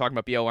people were talking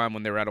about BLM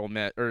when they were at Ole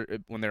Miss, or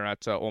when they were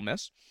at Ole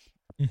Miss.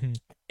 Mm-hmm.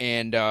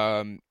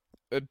 And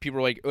people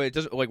were like, it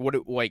doesn't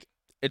like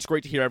it's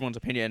great to hear everyone's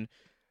opinion,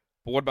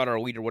 but what about our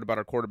leader? What about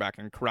our quarterback?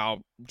 And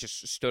Corral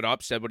just stood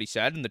up, said what he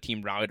said, and the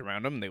team rallied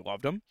around him, and they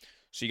loved him.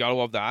 So you gotta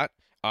love that.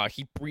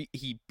 He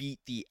beat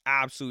the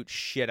absolute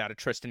shit out of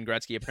Tristan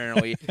Gretzky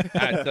apparently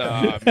at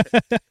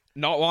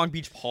not Long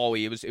Beach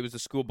Poly. It was the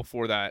school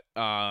before that.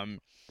 But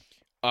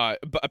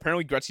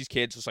apparently Gretzky's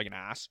kid's just like an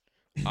ass.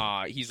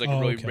 He's like a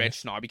really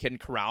rich snobby kid in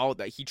Corral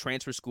that he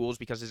transferred schools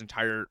because his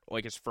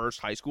first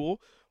high school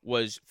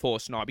was full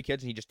of snobby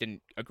kids, and he just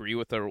didn't agree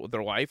with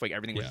their life. Like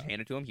everything was just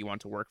handed to him. He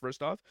wanted to work for his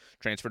stuff.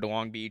 Transferred to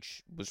Long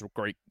Beach, was a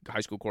great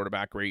high school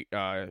quarterback, great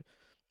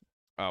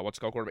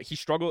quarterback. He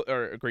struggled,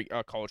 or a great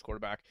college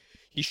quarterback.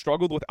 He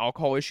struggled with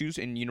alcohol issues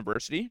in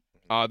university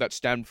that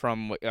stemmed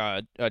from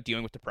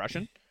dealing with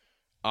depression.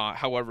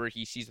 However,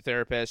 he sees a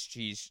therapist.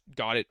 He's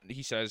got it.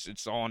 He says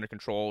it's all under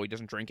control. He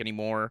doesn't drink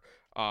anymore,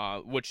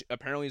 which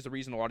apparently is the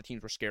reason a lot of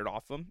teams were scared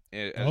off him.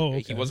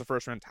 He was a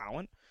first-round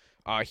talent.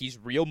 He's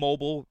real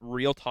mobile,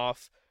 real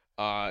tough,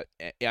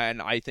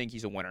 and I think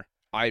he's a winner.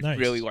 I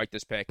really like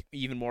this pick,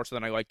 even more so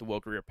than I liked the Will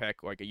Greer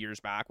pick like a years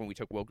back when we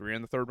took Will Greer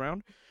in the 3rd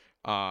round.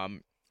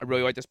 I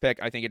really like this pick.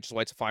 I think it just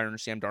lights a fire under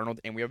Sam Darnold,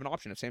 and we have an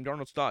option. If Sam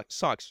Darnold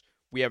sucks,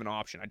 we have an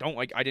option. I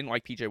didn't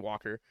like PJ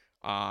Walker,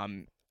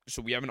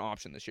 so we have an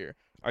option this year.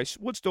 I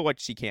would still like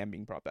to see Cam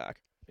being brought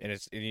back. And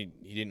he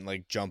didn't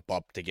like jump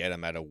up to get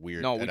him at a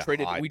weird. No,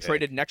 we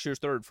traded next year's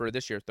 3rd for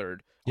this year's 3rd.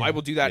 Yeah. I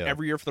will do that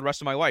every year for the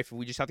rest of my life.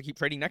 We just have to keep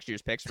trading next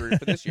year's picks for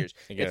this year's.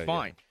 It's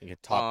fine. You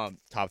get top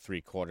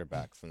 3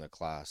 quarterback from the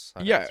class.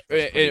 That's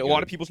a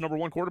lot of people's number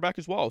 1 quarterback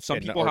as well. Some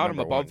people had him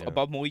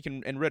above Malik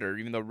and Ritter,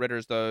 even though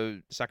Ritter's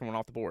the second one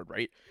off the board,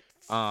 right?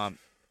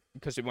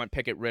 Because it went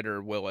Pickett,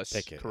 Ritter, Willis,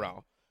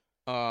 Corral.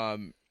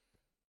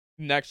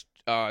 Next,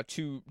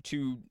 two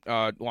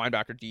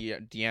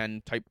linebacker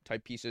DN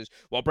type pieces.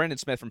 Well, Brandon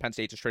Smith from Penn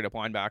State's a straight up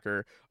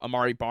linebacker.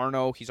 Amari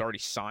Barno, he's already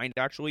signed.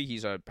 Actually,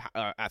 he's a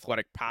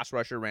athletic pass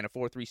rusher. Ran a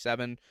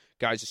 4.37.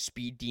 Guy's a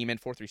speed demon.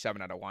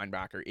 4.37 at a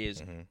linebacker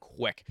is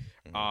quick.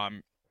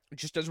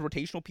 Just as a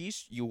rotational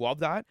piece, you love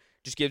that.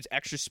 Just gives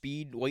extra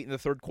speed late in the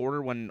 3rd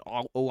quarter when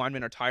all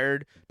linemen are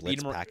tired.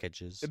 Blitz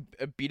packages.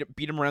 Beat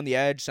him around the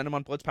edge. Send him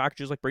on blitz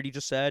packages like Brady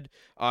just said.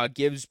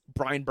 Gives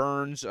Brian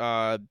Burns,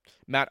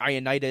 Matt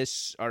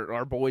Ioannidis,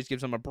 our boys,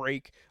 gives them a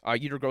break.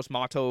 Yetur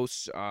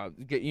Gross-Matos,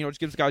 just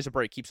gives guys a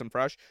break. Keeps them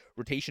fresh.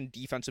 Rotation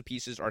defensive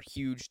pieces are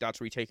huge.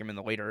 That's where you take them in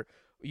the later.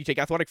 You take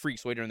athletic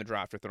freaks later in the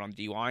draft if they're on the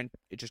D-line.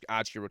 It just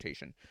adds to your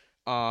rotation.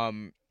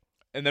 And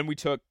then we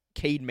took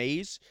Cade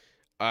Mays,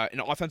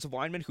 an offensive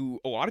lineman who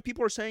a lot of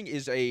people are saying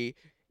is a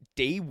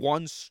day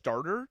 1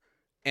 starter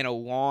and a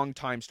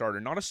long-time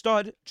starter. Not a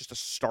stud, just a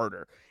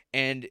starter.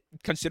 And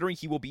considering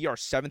he will be our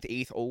 7th,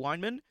 8th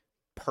O-lineman,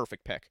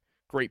 perfect pick.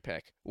 Great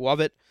pick. Love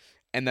it.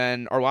 And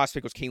then our last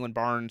pick was Kalen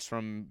Barnes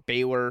from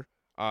Baylor.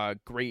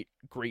 Great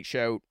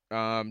shout.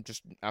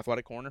 Just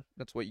athletic corner.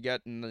 That's what you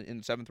get in the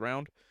 7th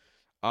round.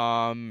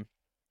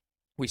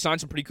 We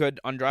signed some pretty good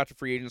undrafted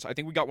free agents. I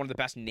think we got one of the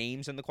best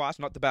names in the class.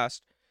 Not the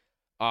best.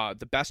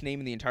 The best name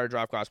in the entire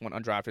draft class went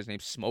undrafted. His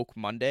name's Smoke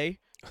Monday.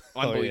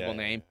 Unbelievable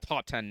name.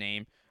 Top 10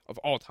 name of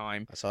all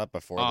time. I saw that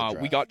before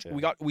the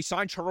draft. We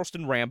signed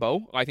Charleston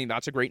Rambo. I think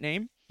that's a great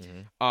name.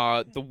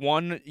 The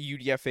one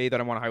UDFA that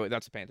I want to highlight,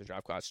 that's the Panther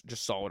draft class.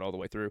 Just solid all the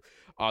way through.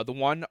 The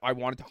one I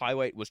wanted to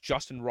highlight was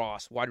Justin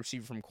Ross, wide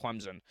receiver from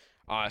Clemson.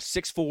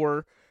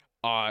 6'4",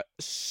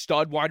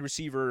 stud wide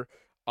receiver,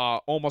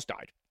 almost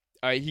died.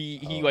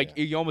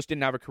 He almost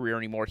didn't have a career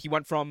anymore. He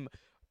went from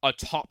a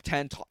top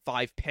 10, top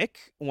 5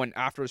 pick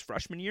after his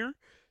freshman year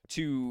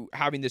to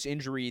having this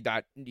injury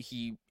that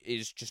he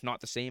is just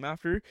not the same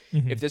after.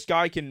 If this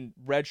guy can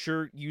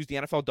redshirt, use the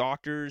NFL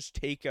doctors,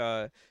 take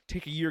a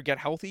year, get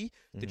healthy,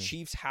 the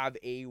Chiefs have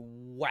a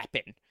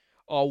weapon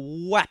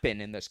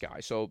in this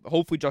guy. So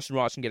hopefully Justin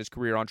Ross can get his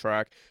career on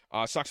track.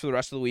 Sucks for the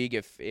rest of the league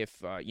if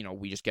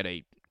we just get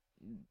a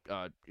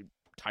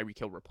Tyreek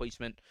Hill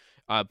replacement,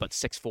 but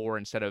 6'4"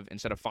 instead of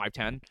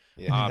 5'10"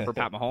 Yeah. for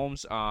Pat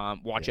Mahomes.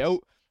 Watch Yes. out.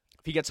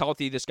 If he gets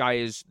healthy, this guy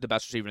is the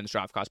best receiver in this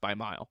draft class by a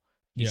mile.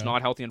 He's Yeah.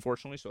 not healthy,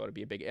 unfortunately, so it'd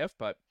be a big if.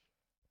 But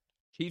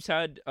Chiefs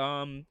had,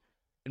 in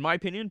my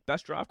opinion,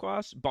 best draft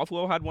class.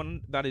 Buffalo had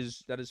one that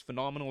is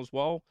phenomenal as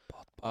well.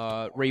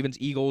 Ravens,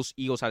 Eagles.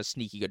 Eagles had a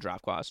sneaky good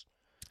draft class.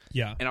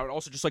 Yeah. And I would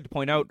also just like to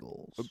point out,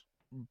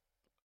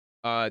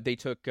 they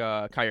took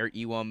Kyrie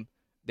Elam.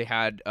 They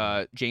had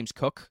James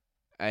Cook.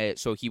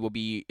 So he will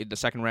be in the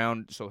second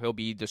round. So he'll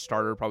be the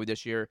starter probably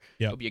this year.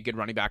 Yep. He'll be a good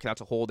running back.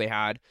 That's a hole they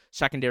had.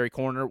 Secondary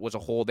corner was a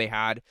hole they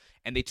had.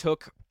 And they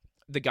took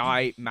the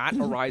guy, Matt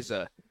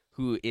Ariza,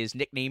 who is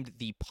nicknamed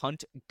the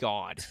Punt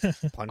God.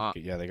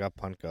 They got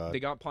punt god. They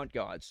got Punt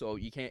God. So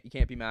you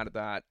can't be mad at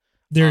that.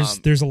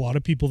 There's a lot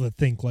of people that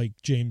think like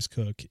James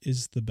Cook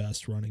is the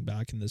best running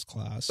back in this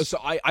class. So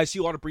I see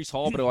a lot of Breece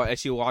Hall, but I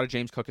see a lot of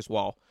James Cook as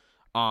well.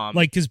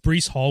 Like, because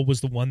Breece Hall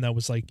was the one that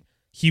was like,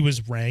 he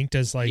was ranked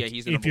as like, Yeah,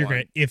 he's the if number you're one.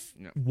 gonna, if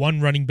Yeah. one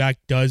running back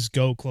does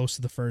go close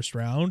to the first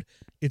round,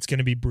 it's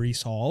gonna be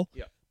Breece Hall.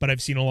 Yeah. But I've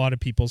seen a lot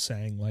of people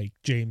saying like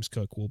James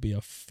Cook will be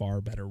a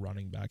far better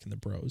running back in the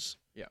pros.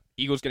 Yeah,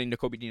 Eagles getting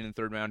Nakobe Dean in the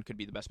third round could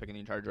be the best pick in the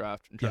entire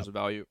draft in terms of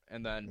value.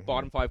 And then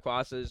bottom 5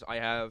 classes, I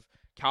have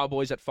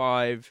Cowboys at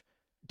 5,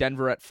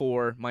 Denver at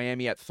 4,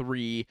 Miami at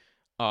 3,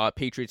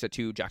 Patriots at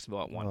 2,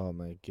 Jacksonville at 1. Oh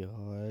my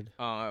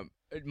god.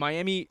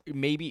 Miami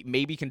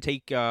maybe can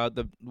take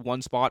the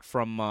 1 spot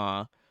from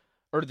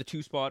or the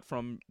 2 spot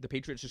from the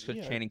Patriots just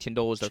because Yeah. Channing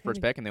Tindall was their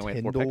first pick and they only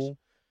had 4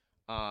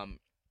 picks.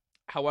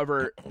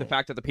 However, the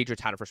fact that the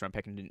Patriots had a first round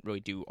pick and didn't really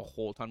do a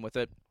whole ton with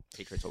it,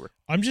 Patriots over.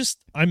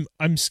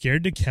 I'm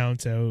scared to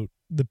count out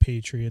the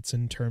Patriots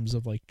in terms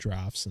of like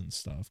drafts and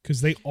stuff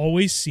because they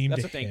always seem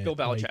That's to the thing. hit, Bill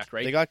Belichick, like,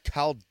 right? They got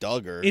Cal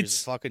Duggar. He's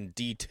It's- fucking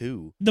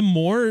D2. the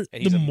more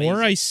And he's I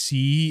amazing.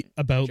 see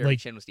about Jeremy like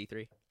Chin was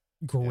D3.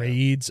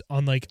 grades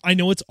on like, I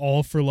know it's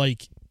all for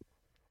like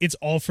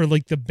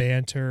the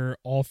banter,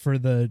 all for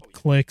the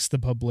clicks, the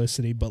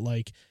publicity, but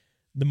like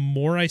the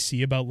more I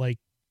see about like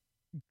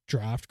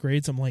draft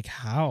grades, I'm like,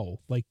 how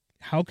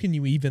can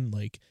you even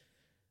like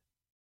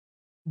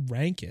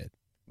rank it?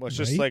 Well, it's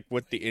just Right? like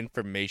with the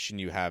information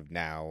you have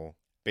now,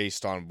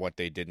 based on what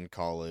they did in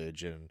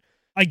college and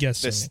I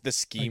guess this so. the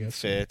scheme guess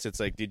so. fits. It's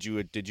like, did you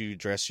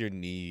address your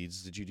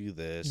needs? Did you do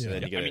this? Yeah. And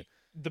then you I get mean,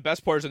 the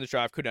best players in the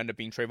draft could end up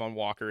being Trayvon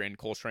Walker and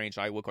Cole Strange.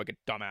 I look like a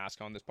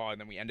dumbass on this pod,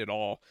 and then we end it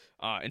all.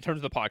 In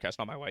terms of the podcast,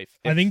 not my wife.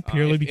 I think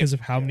purely if- because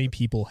if- of how many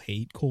people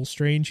hate Cole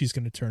Strange, he's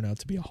going to turn out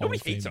to be a Hall Nobody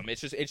of Fame. hates him.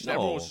 It's just No.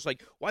 everyone was just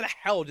like, why the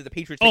hell did the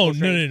Patriots? Take Oh, Cole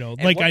Strange? no.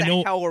 And Like, what I the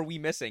know- hell are we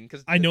missing?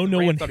 Because I know the no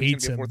Rams one thought he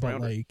was hates gonna him, be a fourth but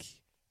rounder. like,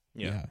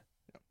 yeah.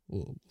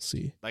 We'll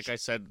see. like I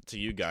said to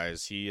you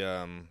guys, he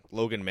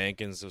Logan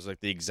Mankins was like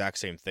the exact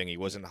same thing. He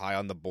wasn't high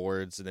on the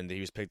boards, and then he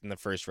was picked in the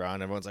first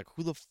round. Everyone's like,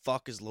 "Who the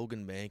fuck is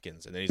Logan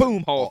Mankins?" And then he's boom,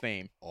 like, Hall of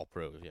Fame. all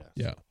pros. Yeah,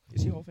 Yeah.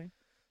 Is he Hall of Fame?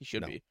 He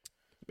should No. be.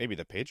 maybe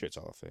the Patriots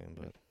Hall of Fame,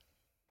 but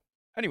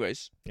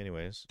Anyways,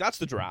 anyways, that's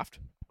the draft.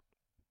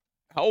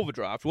 Hell of a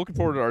draft. Looking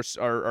forward to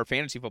our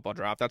fantasy football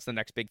draft. That's the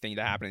next big thing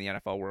to happen in the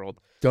NFL world.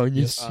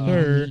 Yes,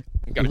 sir.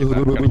 Gotta get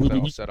that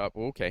all set up.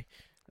 Okay.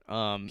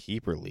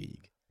 keeper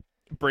league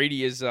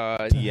Brady is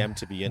DM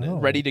to be in it. Oh.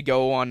 ready to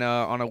go on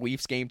a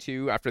Leafs game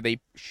 2 after they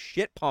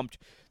shit pumped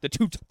the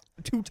two.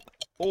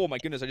 Oh my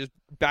goodness! I just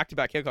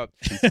back-to-back hiccup.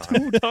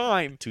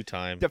 Two-time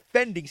 2-time.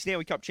 defending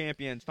Stanley Cup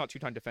champions. Not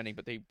 2-time defending,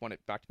 but they won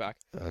it back-to-back.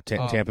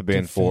 Tampa Bay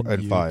in 4 Defend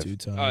and you 5. 2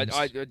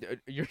 times.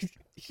 You're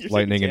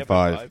Lightning saying in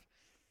Tampa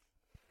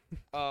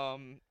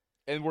 5.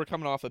 And we're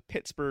coming off a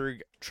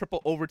Pittsburgh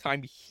triple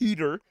overtime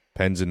heater.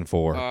 Pens in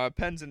 4.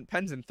 Pens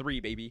in 3,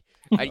 baby.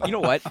 You know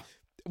what?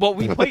 Well,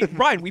 we played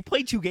Ryan. We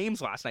played 2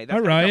 games last night.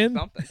 That's Hi, gotta count Ryan. for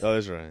something. Oh,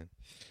 that's right.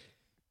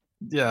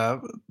 Yeah,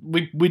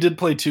 we did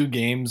play 2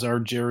 games. Our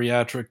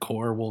geriatric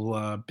core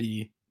will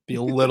be a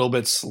little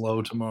bit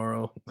slow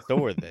tomorrow. So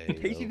were they.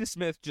 Casey though.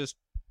 DeSmith just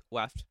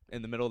left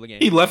in the middle of the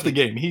game. He left the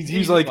game. He's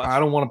He like, left. I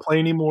don't want to play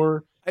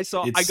anymore. I It's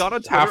got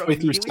on Twitter halfway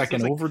through immediately, so I was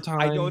second like,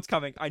 overtime. I know it's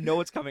coming. I know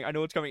it's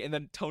coming. And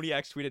then Tony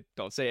X tweeted,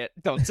 "Don't say it.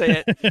 Don't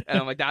say it." And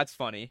I'm like, "That's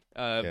funny."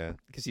 Yeah.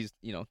 Because he's,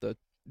 the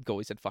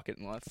goalie said "fuck it"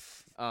 and left.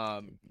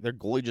 Their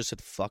goalie just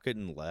said fuck it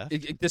and left.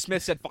 The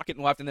Smith said "fuck it"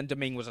 and left, and then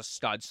Domingue was a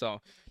stud.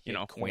 So we'll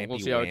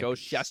Quampy see how it goes.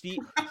 wampy.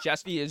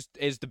 Chesty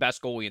is the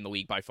best goalie in the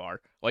league by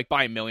far, like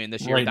by a million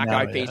this year. Right That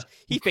now, guy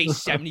yeah.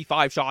 faced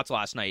 75 shots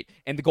last night,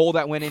 and the goal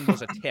that went in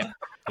was a tip,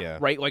 Yeah.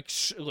 right?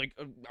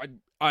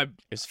 I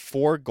His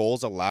 4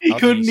 goals allowed. He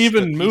couldn't he's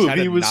even he's move. had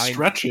a He was 9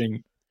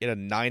 stretching. He had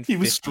a 950 He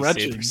was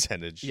stretching. save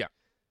percentage. Yeah.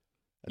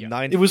 A Yeah.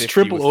 950 It was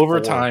triple with 4.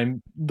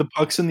 overtime. The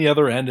puck's in the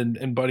other end,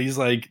 and Buddy's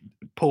like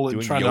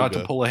Doing trying not to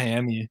yoga. pull a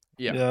hammy.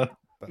 Yeah.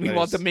 But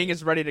Meanwhile, there's- Domingue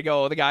is ready to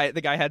go. The guy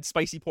had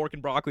spicy pork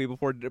and broccoli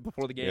before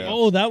the game. Yeah.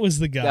 Oh, that was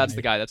the guy. That's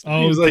the guy. That's the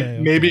Oh, He was like,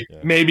 okay.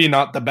 maybe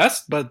not the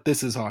best, but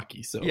this is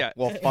hockey. So yeah.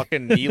 Well,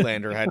 fucking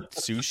Nylander had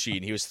sushi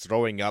and he was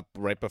throwing up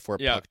right before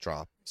Yeah. puck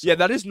drop. So, Yeah,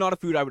 that is not a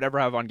food I would ever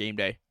have on game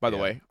day, by the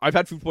Yeah. way. I've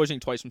had food poisoning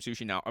twice from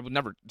sushi now. I would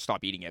never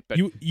stop eating it. But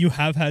You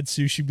have had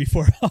sushi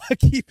before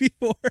hockey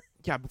before.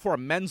 Yeah, before a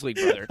men's league,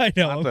 brother. I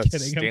know. Not I'm the kidding.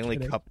 Stanley I'm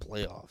kidding. Cup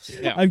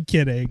playoffs. Yeah. I'm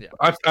kidding.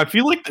 Yeah. I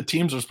feel like the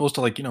teams are supposed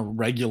to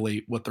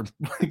regulate what their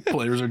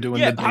players are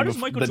doing. Yeah, the day how does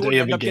bef- Michael the Jordan day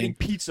of end a up getting game?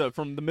 pizza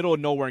from the middle of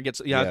nowhere and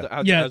gets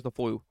Yeah. has the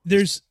flu?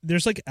 There's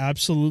like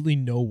absolutely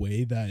no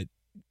way that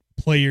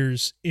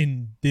players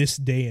in this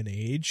day and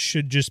age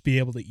should just be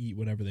able to eat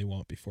whatever they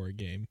want before a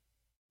game.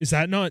 Is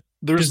that not?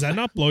 Does that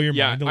not blow your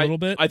Yeah, mind a little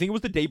bit? I think it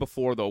was the day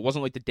before though. It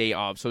wasn't like the day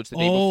of, so it's the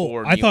day Oh,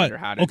 before. I thought. Nylander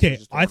had it. Okay,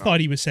 Just I throwing it thought out.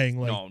 he was saying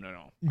like No. I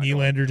don't.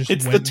 Nylander just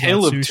It's the went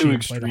tale and of got two sushi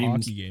and played a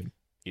extremes. hockey game.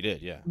 He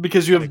did, yeah.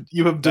 Because you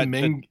have That-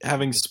 Domingue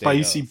having the day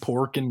spicy of.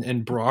 pork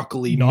and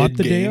broccoli Not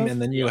the day mid game, of?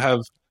 and then you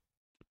have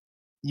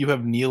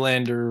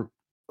Nylander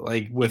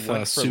with went for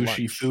sushi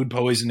lunch. food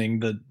poisoning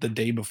the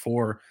day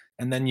before,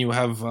 and then you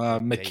have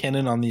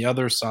McKinnon on the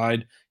other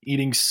side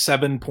eating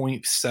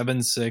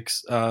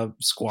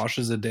 7.76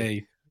 squashes a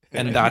day,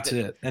 and that's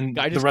it. And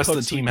Guy the just rest of the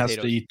cooks team sweet has to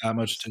potatoes. eat that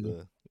much It's too.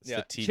 the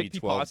Yeah, TB12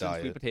 chickpea pasta and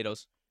sweet diet.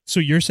 potatoes. So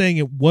you're saying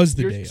it was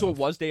the day? So of. it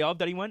was day of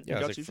that he went. Yeah, and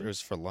it got was, sushi? it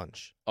was for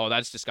lunch. Oh,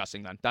 that's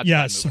disgusting. Then that's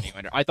Yeah, bad move on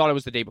Nylander. I thought it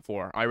was the day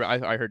before.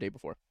 I heard day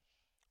before.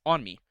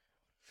 On me.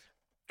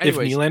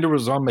 Anyways, If Nylander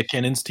was on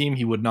McKinnon's team,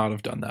 he would not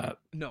have done that.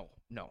 no.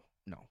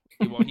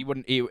 Well, he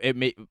wouldn't. It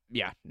may.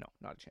 Yeah, no,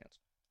 not a chance.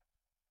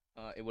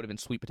 It would have been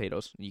sweet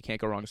potatoes. You can't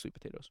go wrong with sweet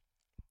potatoes.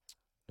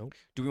 Nope.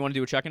 Do we want to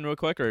do a check-in real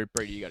quick, or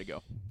Brady, you got to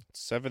go?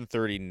 It's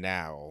 7:30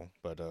 now,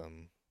 but if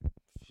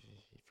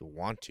you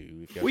want to,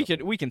 if you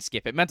have We can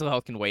skip it. Mental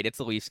health can wait. It's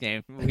the Leafs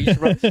game. We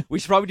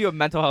should probably do a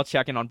mental health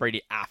check-in on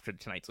Brady after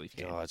tonight's Leafs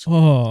game. God,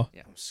 Oh,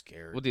 I'm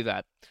scared. We'll do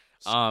that.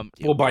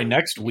 Well, by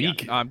next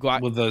week, I'm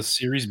glad. will the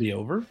series be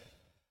over?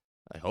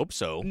 I hope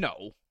so.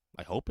 No,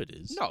 I hope it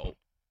is. no.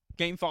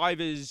 Game 5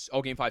 is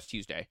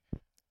Tuesday,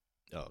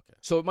 Oh, okay.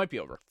 so it might be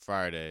over.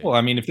 Friday. Well,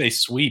 I mean, if they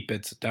sweep,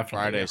 it's definitely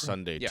Friday, over.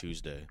 Sunday, Yeah.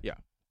 Tuesday. Yeah.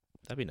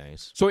 That'd be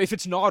nice. So if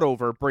it's not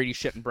over, Brady's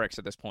shitting bricks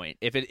at this point.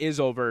 If it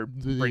is over,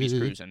 Brady's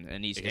cruising,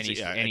 and he's It's- and he's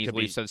yeah, it and he's could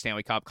be- Leafs to the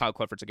Stanley Cup. Kyle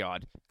Clifford's a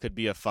god. Could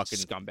be a fucking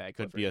Scumbag.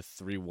 Could Clifford. be a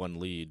 3-1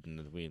 lead,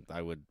 and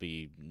I would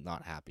be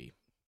not happy.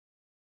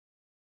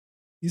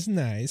 he's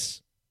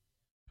nice.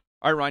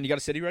 All right, Ryan, you got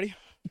a city ready?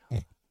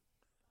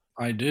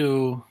 I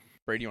do.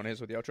 Brady, you want to hit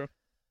us with the outro?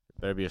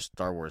 Better be a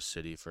Star Wars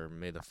city for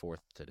May the 4th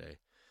today.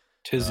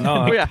 Tis Uh,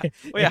 not. Oh yeah,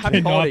 happy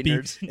cannot holiday, be.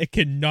 nerds. It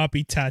cannot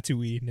be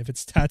Tatooine. If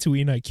it's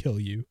Tatooine, I kill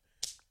you.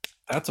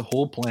 That's a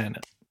whole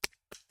planet.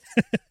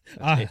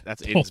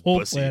 That's the Aiden's whole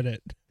pussy.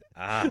 planet.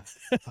 Ah.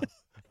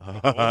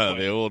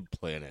 The old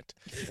planet.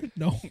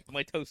 No.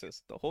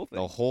 Mitosis, the whole thing.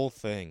 The whole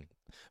thing.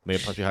 May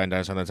punch behind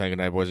dice on the tank. Good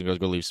night, boys and girls.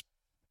 Go Leafs.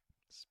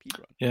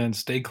 Speedrun. Yeah, and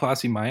stay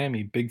classy,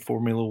 Miami. Big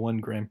Formula One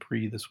Grand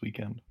Prix this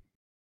weekend.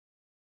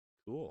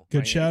 Cool. Good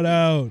Miami. shout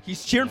out.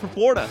 He's cheering for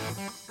Florida.